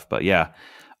some stuff, but yeah,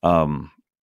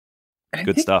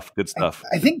 good stuff.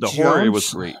 I think the horror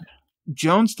was great.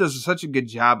 Jones does such a good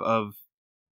job of.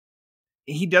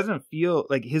 He doesn't feel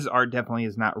like his art definitely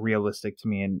is not realistic to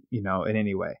me in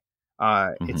any way.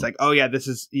 It's like, oh yeah,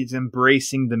 he's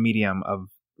embracing the medium of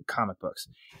comic books,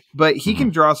 but he can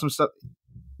draw some stuff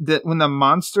that when the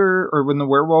monster or when the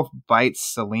werewolf bites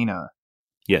Selena,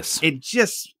 yes, it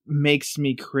just makes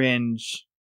me cringe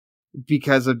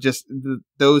because of just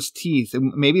those teeth.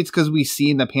 And maybe it's because we see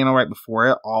in the panel right before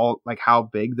it all like how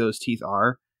big those teeth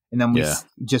are. And then we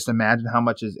just imagine how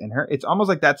much is in her. It's almost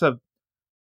like that's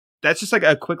just like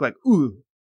a quick like ooh,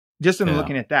 just in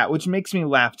looking at that, which makes me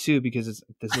laugh too because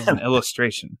this is an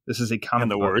illustration. This is a comic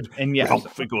and the book. word and yeah,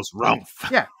 Ralph, it goes Ralph.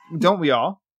 Yeah, don't we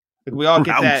all? Like we all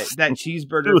get that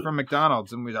cheeseburger from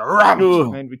McDonald's and we go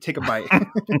Ralph, and we take a bite.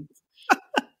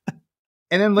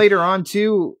 And then later on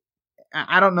too,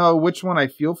 I don't know which one I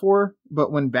feel for,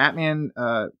 but when Batman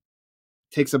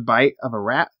takes a bite of a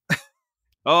rat.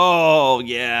 Oh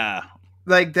yeah.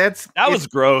 Like that was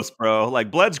gross, bro. Like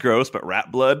blood's gross, but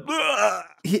rat blood.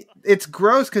 It's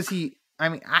gross because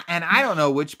I don't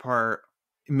know which part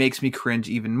makes me cringe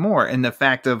even more, and the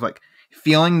fact of like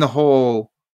feeling the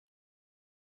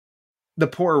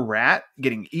poor rat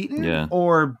getting eaten,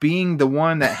 or being the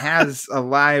one that has a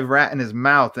live rat in his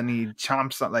mouth and he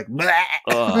chomps something like.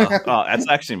 That's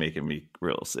actually making me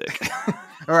real sick.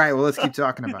 All right, well let's keep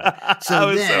talking about it. So that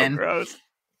was then, so gross.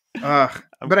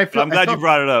 But I'm glad you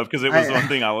brought it up because it was one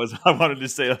thing I wanted to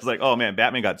say. I was like, oh man,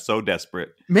 Batman got so desperate.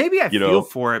 Maybe I feel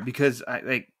for it because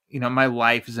my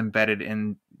life is embedded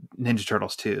in Ninja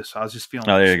Turtles too. So I was just feeling.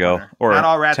 Oh, there you go. Or not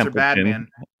all rats Templeton. are bad, man.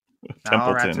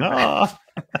 Templeton.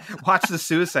 Watch the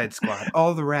Suicide Squad.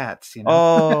 All the rats.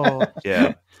 Oh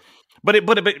yeah. But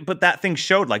that thing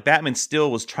showed like Batman still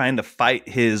was trying to fight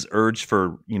his urge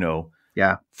for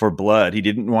for blood. He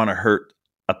didn't want to hurt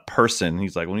a person.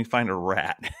 He's like, when you find a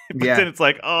rat, but then it's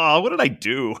like, oh, what did I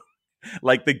do?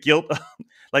 Like the guilt,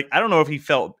 like I don't know if he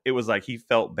felt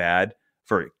bad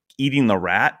for eating the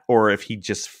rat or if he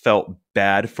just felt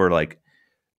bad for like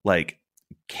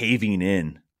caving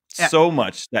in so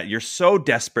much that you're so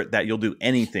desperate that you'll do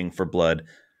anything for blood,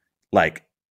 like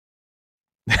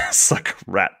suck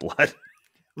rat blood.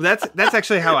 Well, that's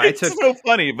actually how I took. It's so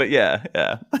funny, but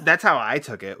yeah. That's how I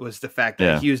took it. Was the fact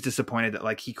that he was disappointed that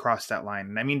like he crossed that line.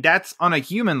 And I mean, that's on a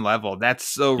human level. That's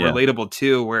so relatable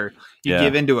too, where you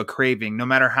give into a craving, no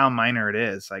matter how minor it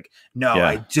is. Like, no,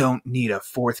 I don't need a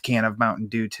 4th can of Mountain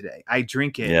Dew today. I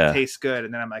drink it, it tastes good,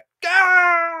 and then I'm like,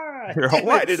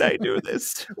 why did I do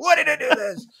this? Why did I do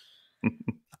this?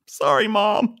 Sorry,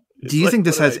 Mom. Do you think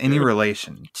this has any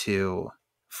relation to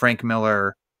Frank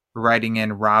Miller writing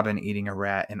in Robin eating a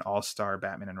rat in All-Star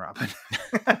Batman and Robin?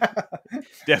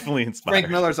 Definitely inspired. Frank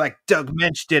Miller's like, Doug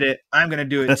Moench did it. I'm going to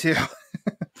do it too.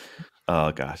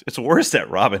 Oh, gosh. It's worse that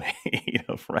Robin ate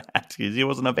a rat because he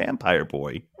wasn't a vampire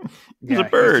boy. He's a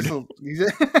bird. He's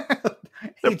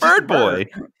a bird boy.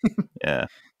 Yeah.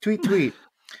 Tweet. Tweet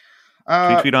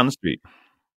on the street.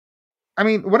 I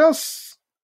mean, what else?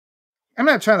 I'm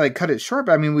not trying to like cut it short,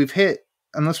 but I mean, we've hit,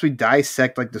 unless we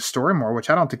dissect like the story more, which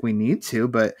I don't think we need to,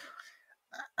 but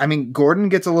I mean, Gordon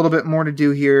gets a little bit more to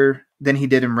do here than he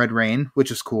did in Red Rain,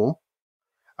 which is cool.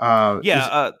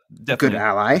 Definitely. Good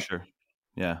ally. Sure.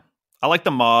 Yeah. I like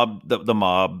the mob, the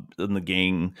mob and the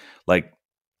gang, like,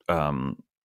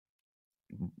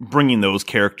 bringing those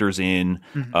characters in,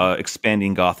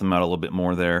 expanding Gotham out a little bit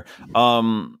more there.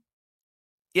 I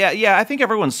think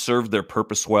everyone served their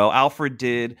purpose well. Alfred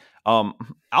did.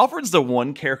 Alfred's the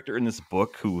one character in this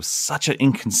book who was such an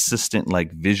inconsistent,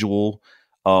 like visual.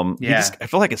 I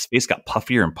feel like his face got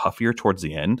puffier and puffier towards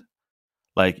the end.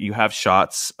 Like you have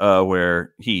shots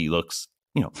where he looks,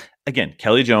 again,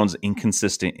 Kelley Jones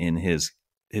inconsistent in his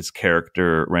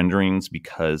character renderings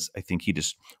because I think he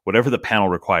just whatever the panel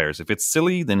requires. If it's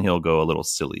silly, then he'll go a little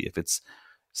silly. If it's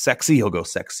sexy, he'll go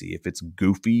sexy. If it's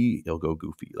goofy, he'll go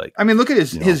goofy. Like I mean, look at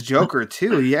his Joker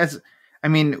too. He has. I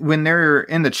mean, when they're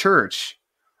in the church,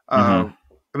 I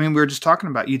mean, we were just talking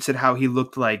about, you'd said how he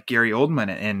looked like Gary Oldman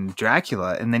in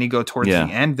Dracula. And then you go towards the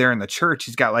end there in the church,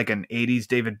 he's got like an 80s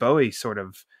David Bowie sort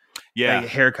of Yeah. like,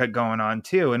 haircut going on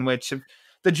too, in which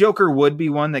the Joker would be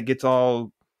one that gets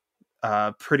all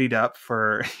prettied up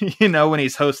for, when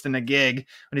he's hosting a gig,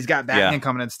 when he's got Batman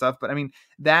coming and stuff. But I mean,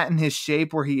 that and his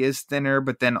shape where he is thinner,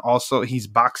 but then also he's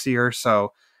boxier.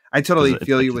 So I totally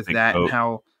feel like you with that coat. and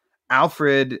how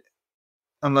Alfred,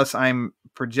 unless I'm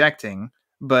projecting,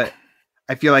 but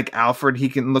I feel like Alfred, he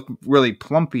can look really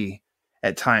plumpy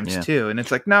at times too. And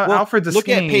it's like, no, Alfred's a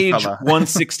skinny look at page fella.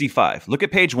 165. Look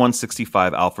at page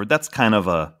 165, Alfred. That's kind of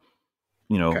a,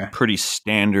 pretty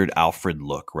standard Alfred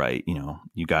look, right?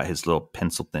 You got his little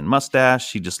pencil thin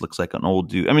mustache. He just looks like an old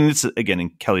dude. I mean, it's again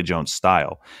in Kelley Jones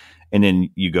style. And then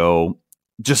you go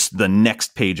just the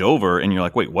next page over and you're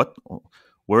like, wait, what?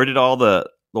 Where did all the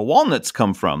walnuts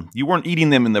come from? You weren't eating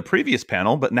them in the previous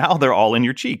panel, but now they're all in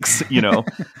your cheeks,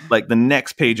 like the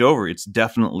next page over. It's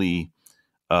definitely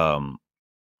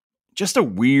just a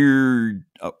weird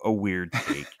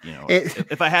take,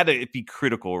 if I had to be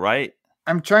critical, right?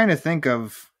 I'm trying to think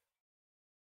of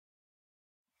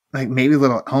like maybe a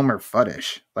little Homer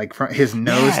Fuddish, like from his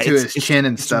nose to his chin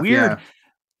and stuff. Weird. Yeah.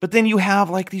 But then you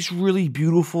have like these really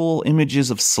beautiful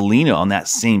images of Selena on that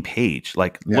same page.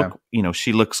 Like, look,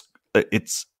 she looks,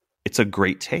 it's a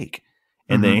great take.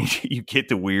 And then you get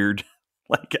the weird,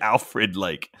 like Alfred,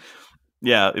 like,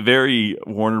 very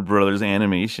Warner Brothers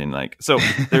animation. Like, so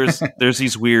there's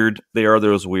these weird,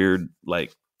 those weird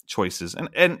like choices.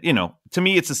 And to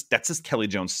me, that's just Kelley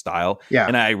Jones style. Yeah.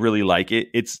 And I really like it.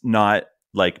 It's not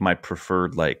like my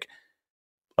preferred, like,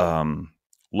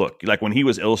 look, like when he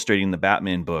was illustrating the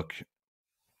Batman book,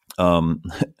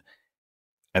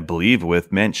 I believe with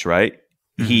Moench, right?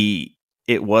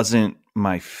 It wasn't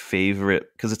my favorite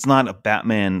because it's not a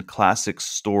Batman classic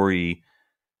story,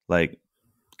 like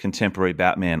contemporary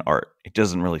Batman art. It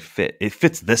doesn't really fit. It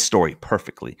fits this story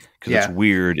perfectly because it's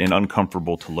weird and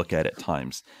uncomfortable to look at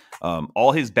times.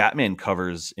 All his Batman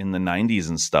covers in the 90s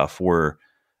and stuff were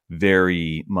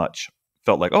very much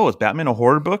felt like, oh, is Batman a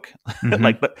horror book?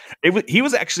 But he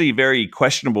was actually very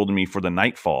questionable to me for the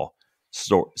Nightfall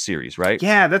series, right?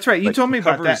 Yeah, that's right. You like, told me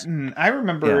about covers, that. And I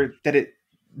remember that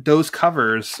those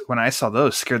covers, when I saw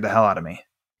those, scared the hell out of me.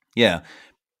 Yeah,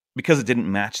 because it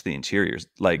didn't match the interiors.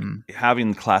 Like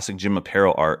having classic Jim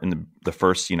Aparo art in the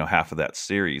first, half of that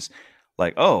series,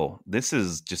 like, oh, this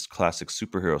is just classic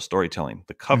superhero storytelling.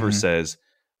 The cover says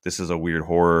this is a weird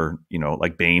horror,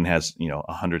 like Bane has,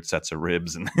 100 sets of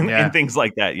ribs and things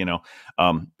like that,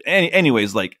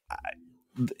 anyways, like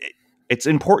it's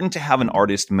important to have an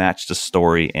artist match the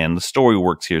story, and the story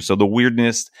works here. So the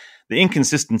weirdness, the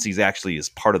inconsistencies actually is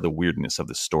part of the weirdness of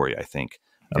the story, I think.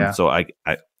 So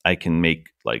I can make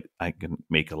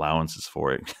allowances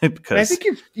for it because I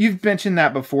think you've mentioned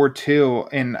that before too.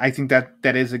 And I think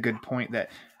that is a good point that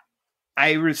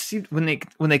I received when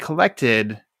they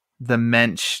collected the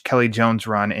Moench Kelley Jones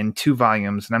run in 2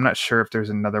 volumes. And I'm not sure if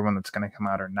there's another one that's going to come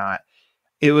out or not.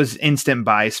 It was instant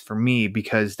bias for me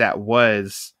because that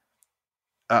was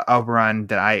a run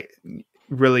that I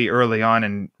really early on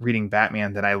in reading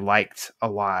Batman that I liked a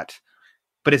lot,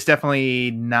 but it's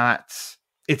definitely not,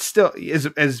 it's still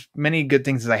as many good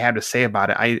things as I have to say about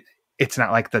it. It's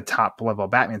not like the top level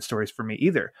Batman stories for me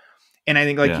either. And I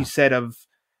think like you said of,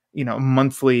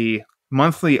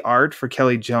 monthly art for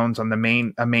Kelley Jones on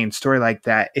a main story like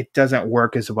that, it doesn't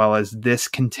work as well as this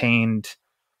contained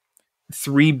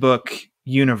 3-book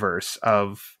universe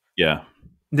of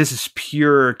this is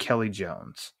pure Kelley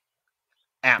Jones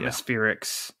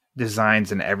atmospherics,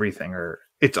 designs, and everything, or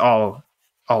it's all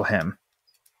him.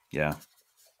 Yeah,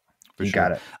 for sure.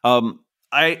 Got it.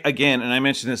 I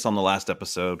mentioned this on the last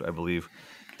episode, I believe.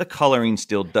 The coloring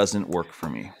still doesn't work for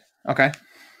me. Okay.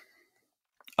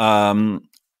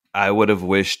 I would have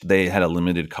wished they had a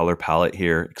limited color palette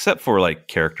here, except for like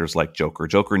characters like Joker.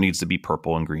 Joker needs to be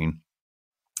purple and green.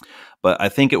 But I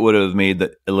think it would have made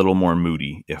it a little more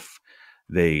moody if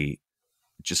they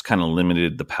just kind of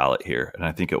limited the palette here. And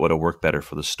I think it would have worked better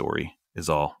for the story is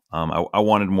all. I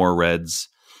wanted more reds.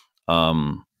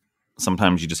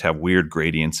 Sometimes you just have weird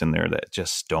gradients in there that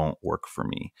just don't work for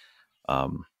me.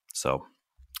 So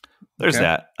there's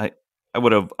that. I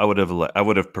would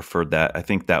have preferred that. I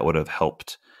think that would have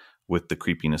helped with the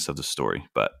creepiness of the story,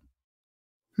 but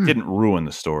didn't ruin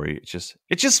the story.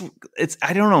 It's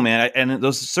I don't know, man. And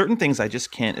those certain things I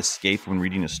just can't escape when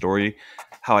reading a story.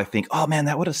 How I think, oh man,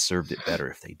 that would have served it better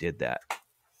if they did that.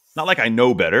 Not like I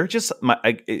know better, just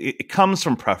it comes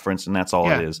from preference, and that's all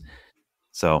it is.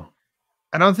 So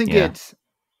I don't think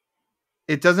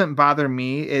it doesn't bother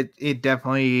me. It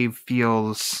definitely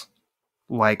feels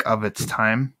like of its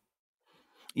time.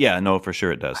 Yeah, no, for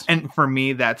sure it does. And for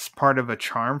me, that's part of a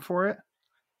charm for it.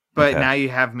 But now you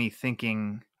have me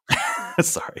thinking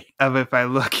Sorry. Of if I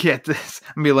look at this,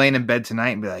 I'm gonna be laying in bed tonight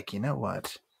and be like, you know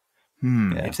what?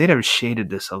 Yeah. If they'd have shaded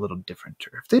this a little different,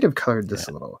 or if they'd have colored this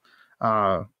a little,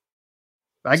 some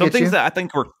things that I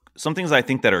think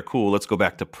that are cool. Let's go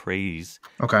back to praise.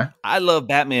 Okay. I love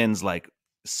Batman's like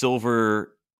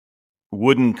silver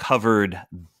wooden covered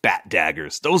bat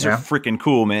daggers. Those are freaking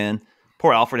cool, man.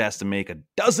 Poor Alfred has to make a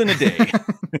dozen a day.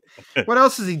 What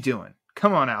else is he doing?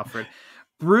 Come on, Alfred.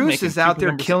 Bruce is out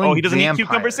there killing. Oh, he doesn't vampires. eat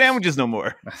cucumber sandwiches no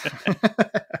more.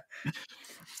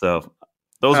 So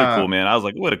those are cool, man. I was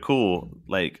like, what a cool,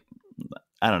 like,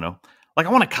 I don't know. Like, I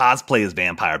want to cosplay as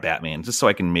Vampire Batman just so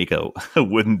I can make a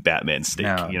wooden Batman steak.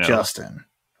 Now, you know? Justin,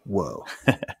 whoa.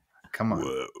 Come on.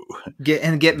 Whoa.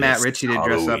 Get Matt Ritchie to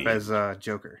dress up as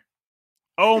Joker.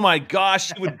 Oh my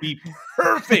gosh, it would be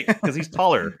perfect because he's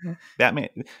taller. Batman.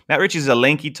 Matt Ritchie's a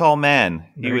lanky, tall man.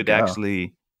 He would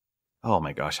actually. Oh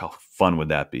my gosh, how fun would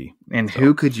that be? And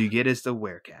who could you get as the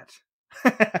werecat?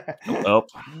 Well,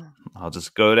 I'll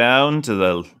just go down to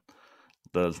the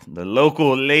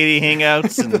local lady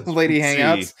hangouts and the lady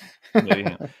hangouts.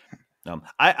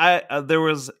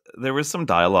 There was some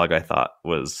dialogue I thought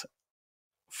was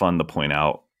fun to point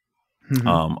out. Mm-hmm.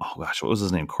 Oh gosh, what was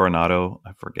his name? Coronado?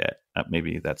 I forget.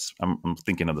 Maybe that's I'm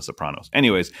thinking of The Sopranos.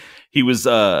 Anyways, he was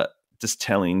just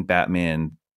telling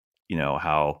Batman, you know,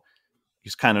 how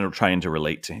he's kind of trying to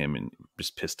relate to him and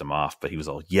just pissed him off. But he was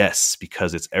all, yes,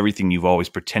 because it's everything you've always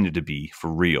pretended to be for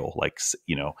real. Like,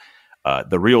 you know,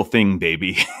 the real thing,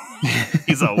 baby.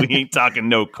 He's all, we ain't talking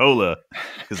no cola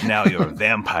because now you're a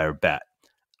vampire bat,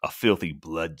 a filthy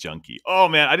blood junkie. Oh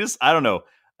man, I don't know.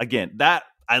 Again,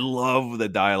 I love the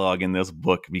dialogue in this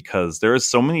book because there are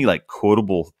so many like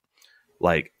quotable,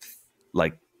 like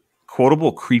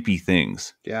quotable creepy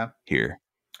things. Yeah. Here.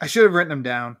 I should have written them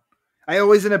down. I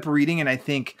always end up reading and I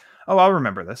think, oh, I'll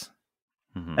remember this.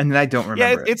 Mm-hmm. And then I don't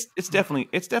remember. Yeah, it's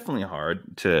definitely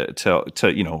hard to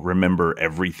you know, remember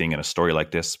everything in a story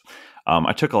like this.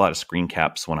 I took a lot of screen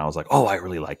caps when I was like, oh, I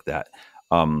really like that.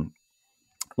 So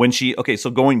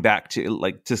going back to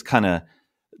like just kind of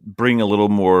bring a little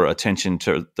more attention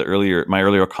to my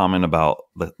earlier comment about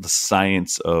the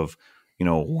science of, you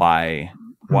know, why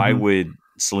would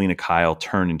Selena Kyle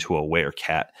turn into a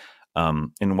werecat?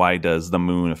 And why does the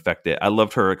moon affect it? I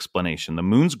loved her explanation. The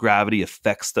moon's gravity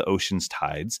affects the ocean's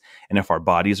tides. And if our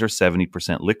bodies are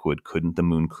 70% liquid, couldn't the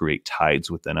moon create tides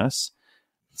within us?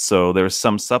 So there's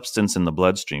some substance in the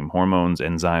bloodstream, hormones,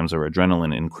 enzymes, or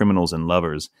adrenaline in criminals and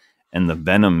lovers, and the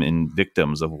venom in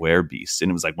victims of werebeasts.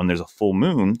 And it was like, when there's a full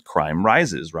moon, crime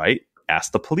rises, right?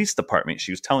 Ask the police department.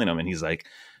 She was telling him, and he's like,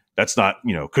 that's not,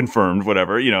 you know, confirmed,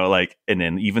 whatever, you know, like, and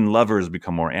then even lovers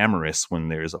become more amorous when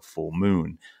there's a full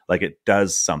moon. Like, it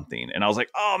does something. And I was like,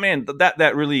 oh man,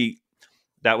 that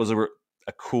was a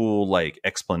cool, like,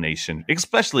 explanation,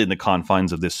 especially in the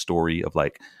confines of this story of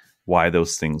like why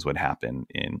those things would happen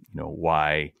and, you know,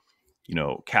 why, you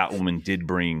know, Catwoman did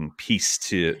bring peace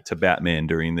to Batman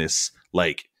during this,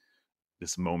 like,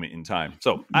 this moment in time.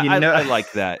 So I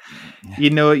like that. You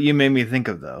know what you made me think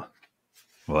of though?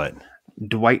 What?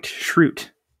 Dwight Schrute.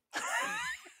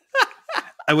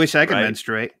 I wish I could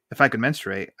menstruate. If I could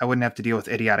menstruate, I wouldn't have to deal with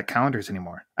idiotic calendars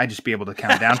anymore. I'd just be able to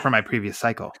count down from my previous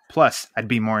cycle. Plus, I'd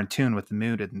be more in tune with the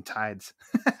mood and tides.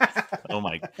 Oh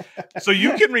my! So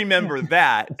you can remember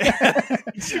that.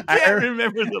 You can't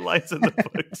remember the lines in the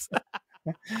books.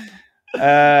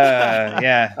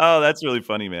 Yeah. Oh, that's really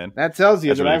funny, man. That tells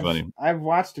you that's that really funny. I've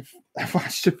watched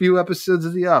a few episodes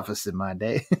of The Office in my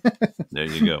day. There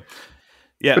you go.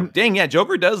 Yeah, dang, yeah,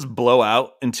 Joker does blow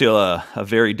out into a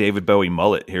very David Bowie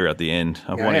mullet here at the end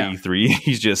of 183. Yeah.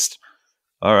 He's just,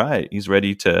 all right, he's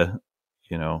ready to,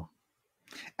 you know.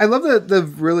 I love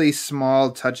the really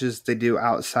small touches they do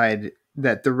outside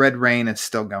that the red rain is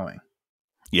still going.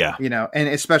 Yeah. You know, and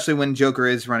especially when Joker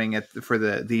is running for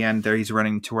the end there, he's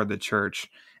running toward the church.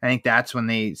 I think that's when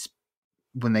they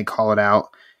call it out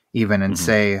even and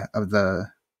say of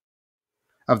the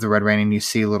red rain, and you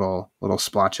see little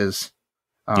splotches.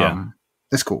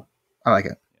 It's cool. I like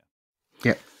it.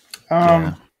 Yeah.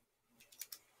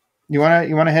 You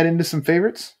wanna head into some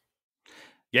favorites?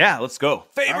 Yeah, let's go.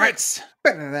 Favorites.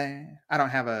 Right. I don't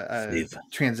have a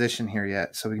transition here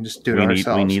yet, so we can just do it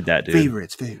ourselves. We need that, dude.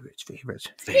 Favorites.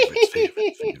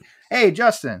 Hey,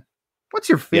 Justin, what's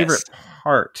your favorite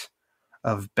part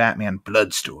of Batman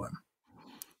Bloodstorm?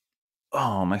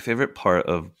 Oh, my favorite part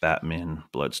of Batman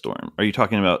Bloodstorm. Are you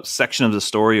talking about section of the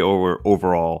story or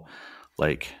overall?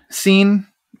 Like scene,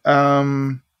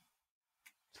 however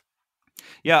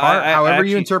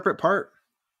you interpret part.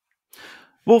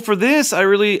 Well, for this, I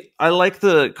like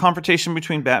the confrontation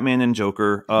between Batman and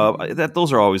Joker.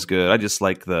 Those are always good. I just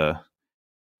like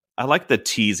I like the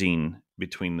teasing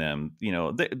between them. You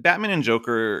know, the Batman and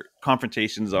Joker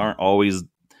confrontations aren't always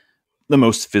the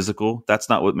most physical. That's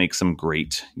not what makes them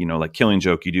great. You know, like Killing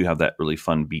Joke, you do have that really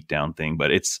fun beatdown thing,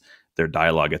 but it's their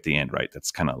dialogue at the end, right?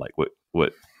 That's kind of like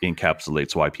what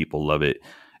encapsulates why people love it.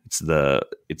 It's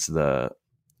the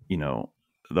you know,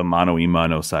 the mano y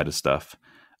mano side of stuff.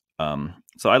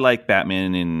 So I like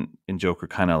Batman and Joker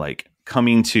kind of like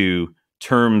coming to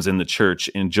terms in the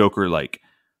church, and Joker like,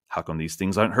 how come these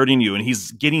things aren't hurting you? And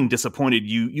he's getting disappointed.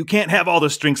 You can't have all the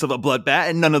strengths of a blood bat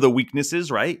and none of the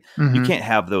weaknesses, right? Mm-hmm. You can't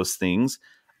have those things.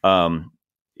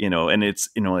 You know, and it's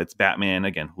Batman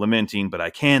again lamenting, but I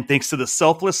can, thanks to the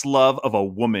selfless love of a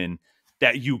woman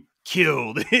that you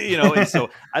killed. You know, and so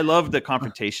I love the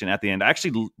confrontation at the end. I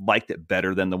actually liked it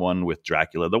better than the one with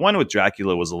Dracula. The one with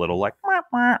Dracula was a little like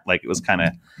it was kind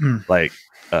of like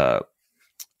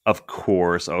of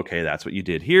course, okay, that's what you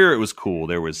did. Here it was cool.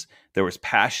 There was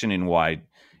passion in why,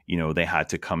 you know, they had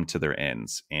to come to their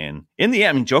ends. And in the end,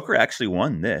 I mean, Joker actually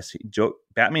won this.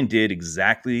 Batman did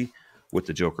exactly what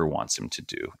the Joker wants him to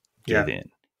do. Give in.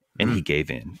 And he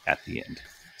gave in at the end.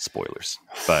 Spoilers.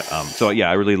 But so yeah,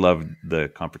 I really loved the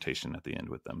confrontation at the end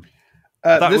with them.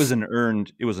 I thought it was an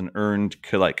earned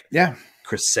like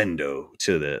crescendo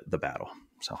to the battle.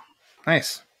 So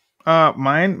nice.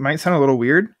 Mine might sound a little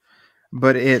weird,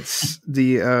 but it's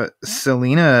the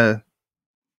Selina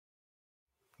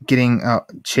getting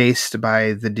chased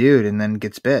by the dude and then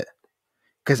gets bit.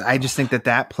 Because I just think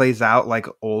that plays out like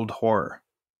old horror.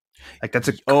 Like that's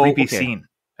a creepy scene.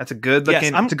 That's a good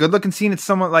looking. It's a good looking scene. It's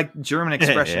somewhat like German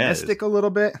expressionistic a little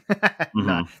bit.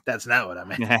 No, that's not what I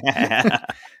meant.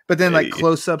 But then like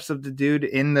close ups of the dude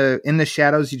in the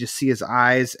shadows, you just see his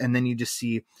eyes, and then you just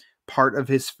see part of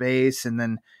his face, and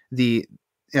then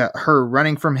her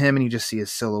running from him, and you just see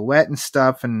his silhouette and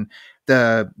stuff, and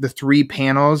the three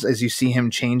panels as you see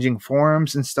him changing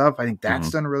forms and stuff. I think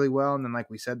that's done really well. And then like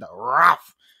we said, the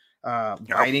rough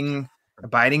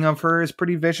biting of her is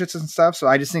pretty vicious and stuff. So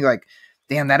I just think like,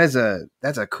 damn, that's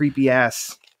a creepy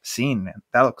ass scene, man.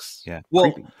 That looks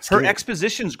well, creepy. Her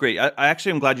exposition's great. I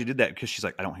actually am glad you did that, because she's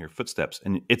like, I don't hear footsteps,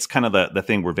 and it's kind of the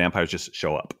thing where vampires just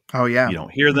show up. Oh yeah, you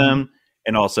don't hear them,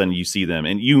 and all of a sudden you see them,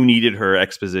 and you needed her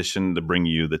exposition to bring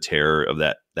you the terror of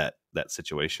that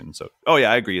situation. So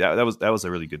I agree. That was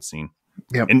a really good scene.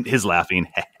 Yep. And his laughing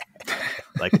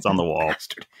like it's on the wall.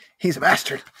 Bastard. He's a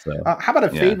bastard. So, how about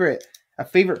a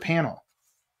favorite panel?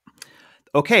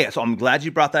 Okay, so I'm glad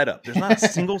you brought that up. There's not a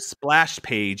single splash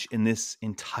page in this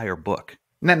entire book.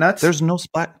 Isn't that nuts? There's no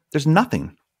splash. There's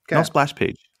nothing. Okay. No splash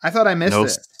page. I thought I missed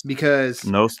it because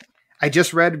no. I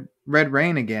just read Red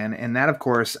Rain again, and that, of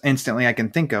course, instantly I can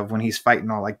think of when he's fighting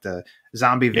all like the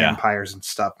zombie vampires and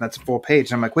stuff. That's a full page.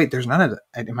 And I'm like, wait, there's none of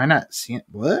that. Am I not seeing it?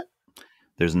 What?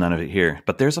 There's none of it here,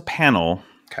 but there's a panel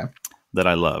that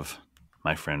I love,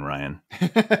 my friend Ryan.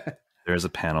 There's a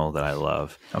panel that I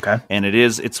love. Okay. And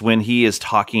it's when he is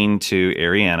talking to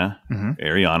Ariana,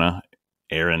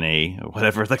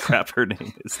 whatever the crap her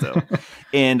name is though.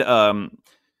 And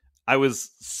I was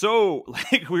so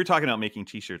like, we were talking about making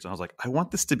t-shirts, and I was like, I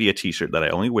want this to be a t-shirt that I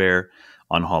only wear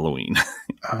on Halloween.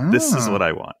 This is what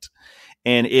I want.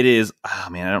 And it is, I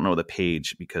don't know the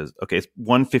page because, it's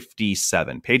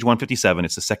 157. Page 157.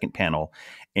 It's the second panel,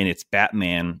 and it's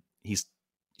Batman.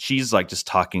 She's like just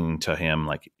talking to him.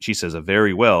 Like she says,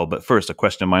 very well, but first a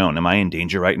question of my own. Am I in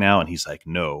danger right now? And he's like,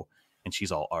 no. And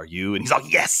she's all, are you? And he's all,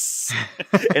 yes.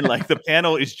 And like the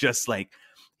panel is just like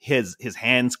his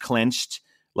hands clenched,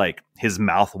 like his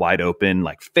mouth wide open,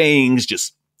 like fangs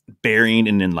just bearing,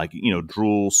 and then like,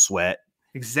 drool, sweat.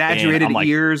 Exaggerated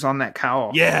ears on that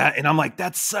cowl. Yeah. And I'm like,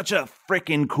 that's such a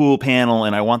freaking cool panel.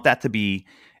 And I want that to be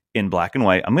in black and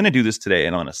white. I'm going to do this today,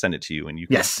 and I'm going to send it to you, and you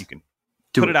can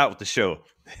put it out with the show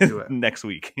next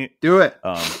week. Do it.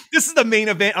 This is the main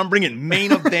event. I'm bringing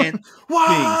main event.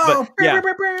 Wow. Things. But yeah,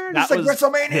 it's like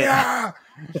WrestleMania.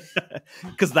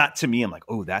 Because that to me, I'm like,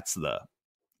 oh, that's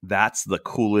the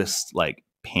coolest like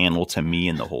panel to me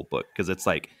in the whole book. Because it's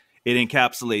like, it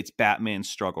encapsulates Batman's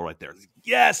struggle right there.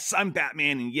 Yes, I'm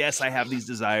Batman, and yes, I have these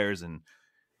desires, and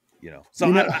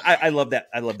so I love that.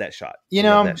 I love that shot.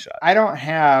 I don't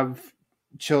have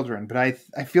children, but I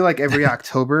feel like every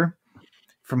October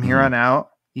from here on out,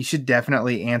 you should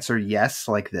definitely answer yes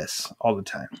like this all the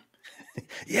time.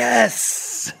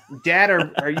 Yes, Dad,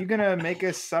 are you gonna make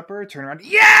us supper? Turn around.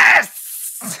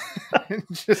 Yes.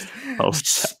 just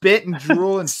spit and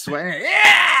drool and sweat.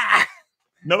 Yeah.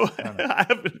 No, I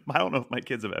don't know if my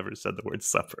kids have ever said the word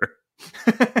supper.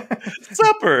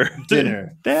 Supper,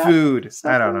 dinner, Dad? Food.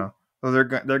 Supper? I don't know. Well, they're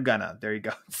gonna. There you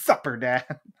go. Supper, Dad.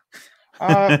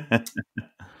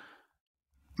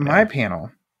 My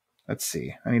panel. Let's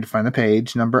see. I need to find the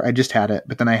page number. I just had it,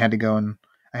 but then I had to go and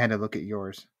I had to look at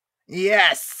yours.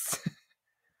 Yes.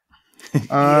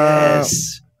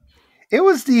 Yes. It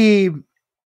was the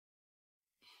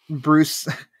Bruce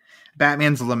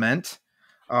Batman's Lament.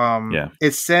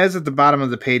 It says at the bottom of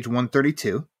the page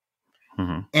 132.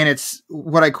 And it's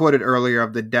what I quoted earlier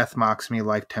of the death mocks me,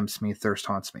 life tempts me, thirst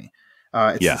haunts me.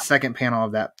 It's the second panel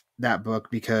of that book,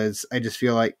 because I just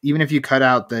feel like even if you cut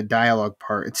out the dialogue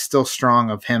part, it's still strong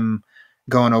of him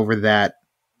going over that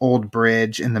old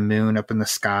bridge and the moon up in the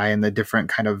sky and the different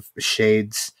kind of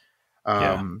shades.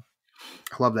 I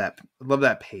love that. I love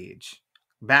that page.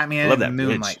 Batman and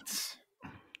moonlights.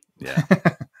 Yeah.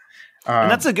 And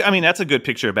that's a good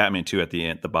picture of Batman too at the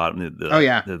end, the bottom,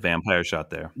 the vampire shot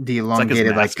there. The elongated,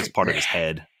 it's like his mask is part of his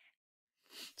head.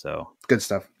 So good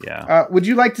stuff. Yeah. Would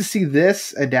you like to see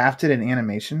this adapted in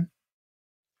animation?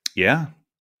 Yeah.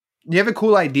 You have a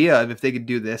cool idea of if they could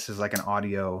do this as like an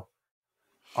audio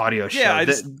show. Yeah, I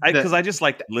just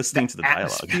like listening to the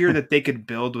dialogue. Atmosphere that they could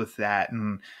build with that,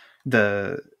 and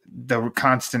the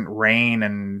constant rain,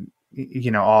 and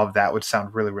all of that would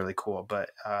sound really, really cool. But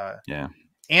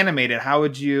animated, how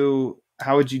would you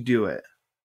do it?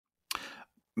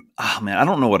 Oh man, I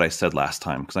don't know what I said last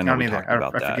time, because I know we talked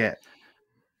about that. I forget.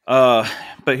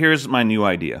 But here's my new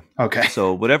idea. Okay.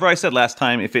 So whatever I said last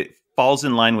time, if it falls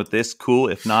in line with this, cool.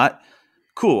 If not,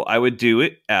 cool. I would do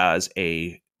it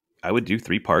I would do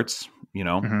 3 parts,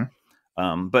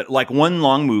 but like one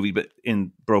long movie, but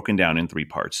broken down in 3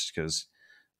 parts, because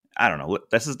I don't know.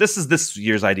 This is this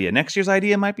year's idea. Next year's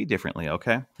idea might be differently.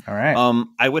 Okay. All right.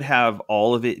 I would have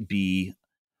all of it be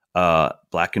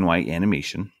black and white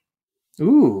animation.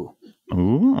 Ooh.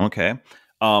 Okay.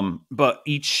 But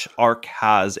each arc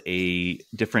has a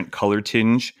different color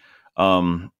tinge.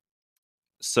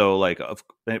 So like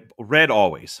red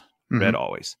always,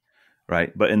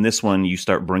 right? But in this one, you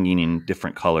start bringing in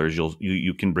different colors.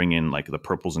 You can bring in like the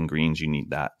purples and greens. You need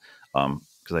that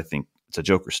because I think it's a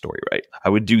Joker story, right? I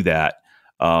would do that,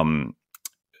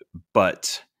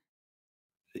 but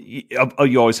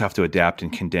you always have to adapt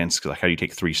and condense. Because like, how do you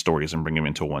take 3 stories and bring them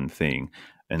into one thing?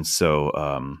 And so,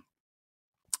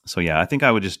 yeah, I think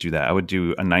I would just do that. I would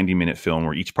do a 90-minute film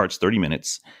where each part's 30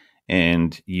 minutes,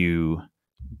 and you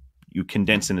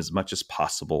condense in as much as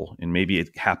possible, and maybe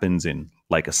it happens in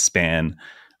like a span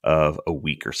of a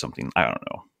week or something. I don't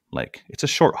know. Like, it's a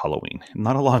short Halloween,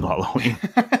 not a long Halloween.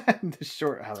 The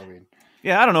short Halloween.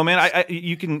 Yeah, I don't know, man.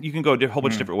 You can go a whole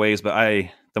bunch of different ways,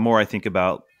 but the more I think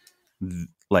about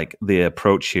like the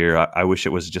approach here, I wish it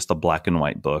was just a black and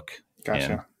white book.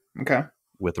 Gotcha. Okay.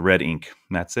 With red ink,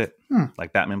 and that's it.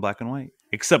 Like Batman black and white,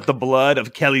 except the blood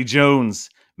of Kelley Jones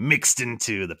mixed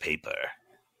into the paper.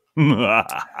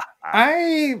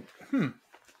 I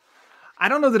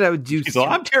don't know that I would do. So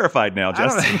I'm terrified now,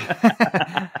 Justin.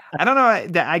 I don't know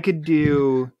that I could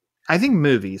do. I think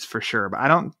movies for sure, but I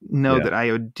don't know that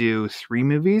I would do 3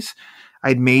 movies.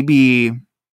 I'd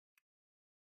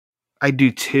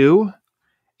do 2,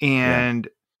 and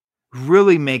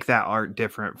really make that art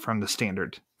different from the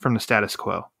status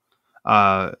quo,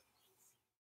 and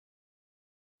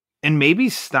maybe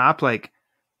stop like.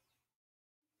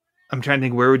 I'm trying to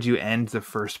think, where would you end the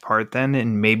first part then?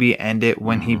 And maybe end it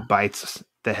when he bites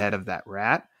the head of that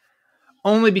rat.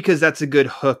 Only because that's a good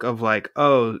hook of like,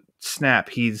 oh snap,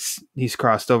 he's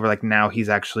crossed over. Like now he's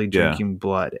actually drinking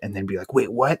blood, and then be like,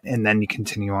 wait, what? And then you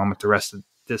continue on with the rest of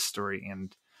this story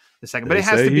and the second. But it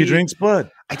has to be. He drinks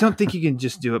blood. I don't think you can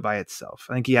just do it by itself.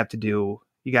 I think you got to do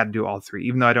all 3.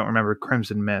 Even though I don't remember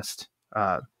Crimson Mist,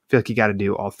 I feel like you got to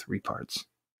do all 3 parts.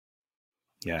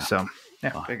 Yeah. So.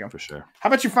 Yeah, there you go. For sure. How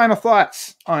about your final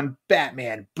thoughts on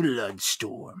Batman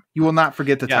Bloodstorm? You will not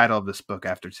forget the title of this book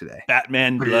after today.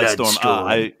 Batman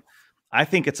Bloodstorm. I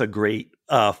think it's a great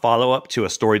follow-up to a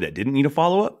story that didn't need a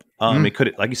follow-up. It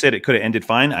could, like you said, it could have ended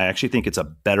fine. I actually think it's a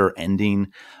better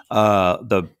ending.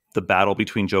 The battle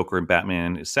between Joker and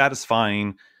Batman is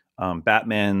satisfying.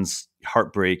 Batman's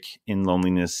heartbreak in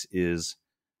loneliness is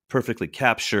perfectly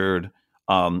captured.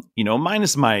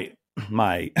 Minus my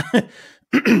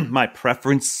my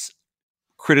preference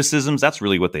criticisms. That's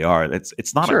really what they are.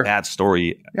 It's not a bad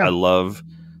story. I love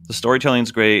the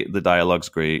storytelling's great. The dialogue's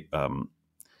great.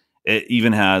 It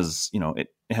even has, it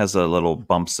has a little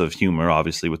bumps of humor,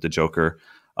 obviously, with the Joker.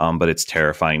 But it's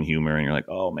terrifying humor, and you're like,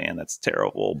 oh man, that's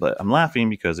terrible. But I'm laughing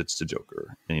because it's the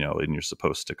Joker, and you're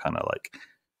supposed to kind of like,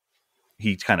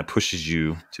 he kind of pushes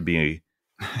you to be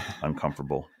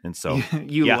uncomfortable, and so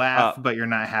you laugh, but you're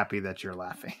not happy that you're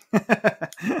laughing.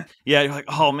 Yeah, you're like,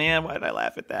 oh man, why did I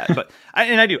laugh at that? But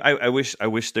I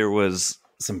wish there was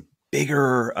some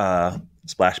bigger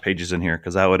splash pages in here,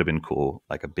 because that would have been cool,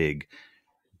 like a big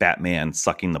Batman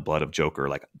sucking the blood of Joker.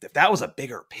 Like, if that was a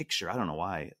bigger picture, I don't know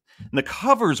why. And the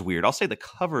cover's weird. I'll say the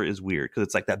cover is weird because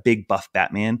it's like that big buff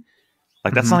Batman.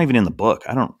 Like, that's not even in the book.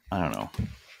 I don't know.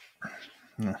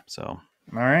 Yeah. So, All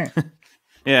right.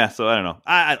 yeah. So I don't know.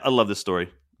 I love this story.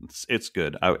 It's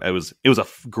good. It was a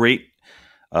great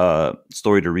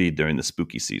story to read during the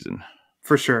spooky season.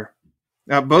 For sure.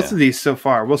 Both of these so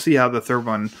far. We'll see how the third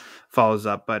one follows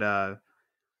up. But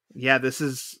yeah, this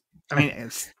is, I mean,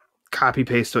 it's copy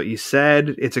paste what you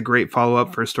said. It's a great follow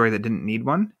up for a story that didn't need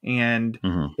one. And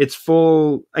it's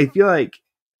full. I feel like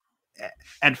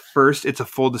at first it's a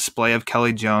full display of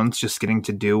Kelley Jones just getting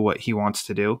to do what he wants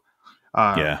to do.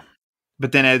 Yeah.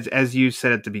 But then as you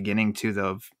said at the beginning too,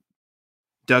 though,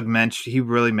 Doug Moench, he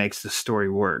really makes the story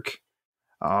work.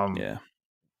 Yeah.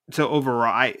 So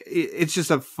overall, it's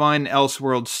just a fun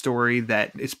Elseworld story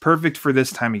that is perfect for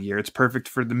this time of year. It's perfect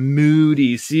for the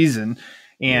moody season.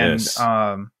 And Yes.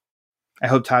 I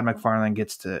hope Todd McFarlane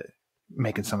gets to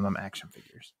making some of them action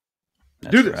figures.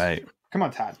 That's Do this. right. Come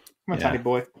on, Todd. Come on, Yeah. Toddy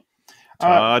boy.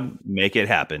 Todd, make it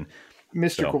happen.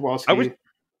 Mr. So, Kowalski.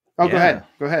 I Go ahead.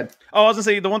 Go ahead. Oh, I was gonna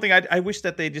say the one thing I wish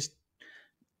that they just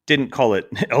didn't call it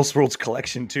Elseworlds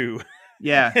Collection 2.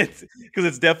 Yeah. Because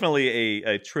it's definitely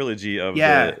a trilogy of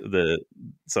the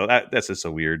so that's just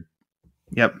a weird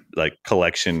like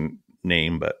collection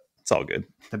name, but it's all good.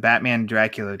 The Batman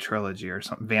Dracula trilogy or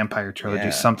something, vampire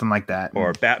trilogy, something like that.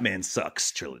 Or Batman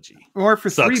Sucks trilogy. Or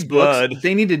for Sucks 3 blood. books,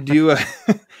 they need to do a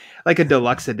like a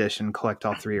deluxe edition, collect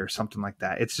all 3 or something like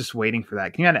that. It's just waiting for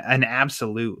that. Can you add an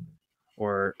absolute?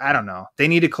 Or I don't know. They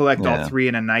need to collect all 3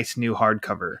 in a nice new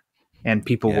hardcover, and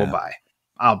people will buy.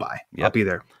 I'll buy. Yep. I'll be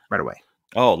there right away.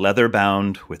 Oh, leather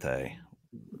bound with a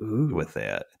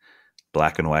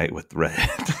black and white with red.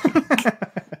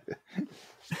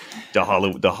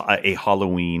 A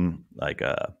Halloween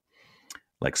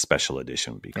like special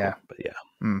edition would be cool. Yeah. But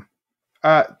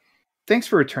yeah. Thanks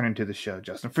for returning to the show,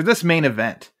 Justin. For this main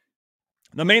event.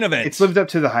 The main event. It's lived up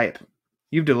to the hype.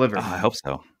 You've delivered. I hope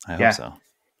so. I hope so.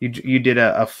 You did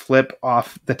a flip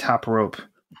off the top rope.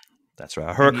 That's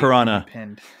right. Hurricanrana.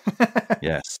 Pinned.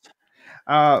 Yes.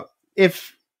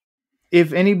 If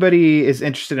anybody is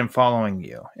interested in following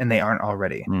you and they aren't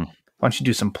already, why don't you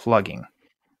do some plugging?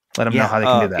 Let them know how they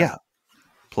can do that. Yeah.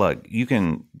 Plug. You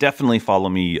can definitely follow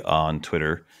me on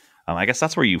Twitter. I guess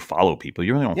that's where you follow people.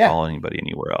 You really don't follow anybody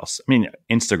anywhere else. I mean,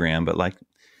 Instagram, but like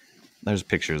there's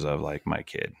pictures of like my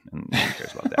kid and who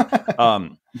cares about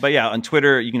that. But yeah, on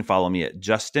Twitter, you can follow me at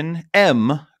Justin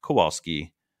M.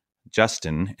 Kowalski.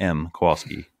 Justin M.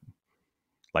 Kowalski.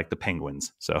 Like the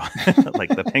penguins. So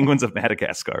like the penguins of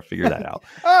Madagascar. Figure that out.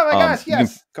 Oh my gosh,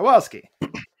 yes. Kowalski.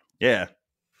 Yeah.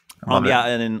 Yeah,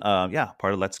 and then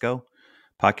part of Let's Go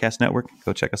Podcast Network.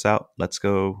 Go check us out. Let's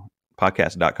Go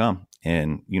Podcast.com.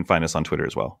 And you can find us on Twitter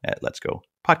as well at Let's Go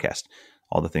Podcast.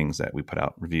 All the things that we put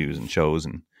out, reviews and shows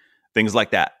and things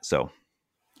like that. So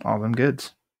all them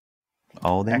goods.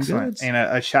 All them goods. And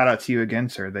a shout out to you again,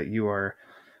 sir, that you are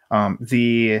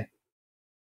the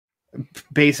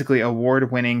basically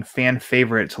award-winning fan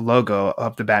favorite logo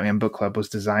of the Batman Book Club was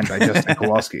designed by Justin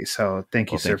Kowalski. So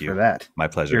thank you, sir, for that. My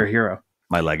pleasure. You're a hero.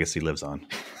 My legacy lives on.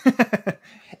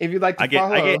 If you'd like to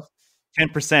follow, I get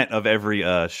 10% of every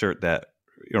shirt that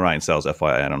Ryan sells.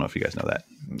 FYI, I don't know if you guys know that.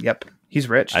 Yep, he's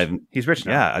rich. He's rich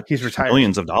now. Yeah, he's retired.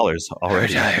 Millions of dollars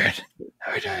already. Retired.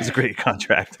 It's a great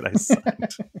contract that I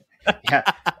signed. Yeah,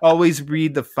 always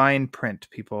read the fine print,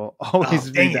 people.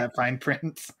 Always read that fine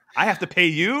print. I have to pay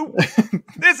you?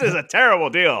 This is a terrible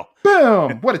deal.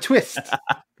 Boom! What a twist.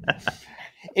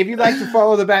 If you'd like to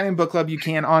follow the Batman Book Club, you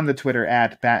can on the Twitter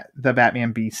at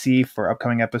thebatmanbc for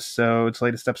upcoming episodes,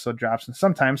 latest episode drops, and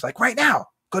sometimes, like right now,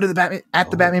 go to the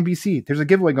thebatmanbc. There's a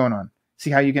giveaway going on. See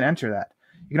how you can enter that.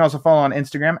 You can also follow on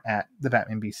Instagram at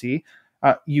thebatmanbc.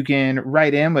 You can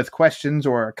write in with questions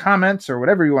or comments or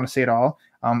whatever you want to say at all.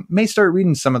 May start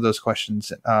reading some of those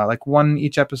questions, like one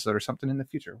each episode or something in the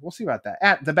future. We'll see about that.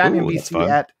 At thebatmanbc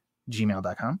at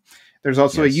gmail.com. There's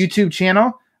also a YouTube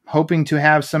channel. Hoping to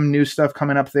have some new stuff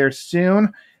coming up there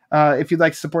soon. If you'd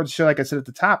like to support the show, like I said at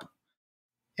the top,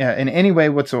 in any way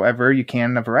whatsoever, you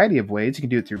can in a variety of ways. You can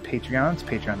do it through Patreon. It's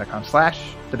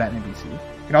patreon.com/thebatmanbc. You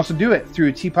can also do it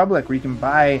through TeePublic, where you can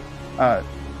buy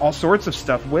all sorts of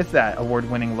stuff with that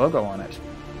award-winning logo on it.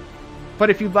 But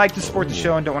if you'd like to support the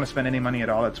show and don't want to spend any money at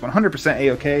all, it's 100%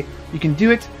 A-OK. You can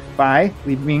do it by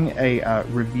leaving a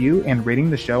review and rating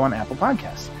the show on Apple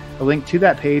Podcasts. The link to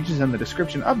that page is in the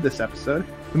description of this episode.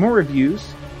 The more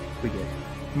reviews we get,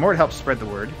 the more it helps spread the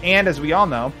word. And as we all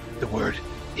know, the word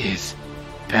is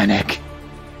panic.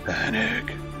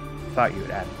 Panic. Thought you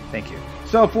would add. Thank you.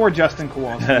 So for Justin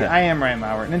Kowalski, I am Ryan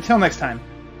Lauer. And until next time,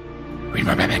 read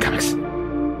more Batman comics.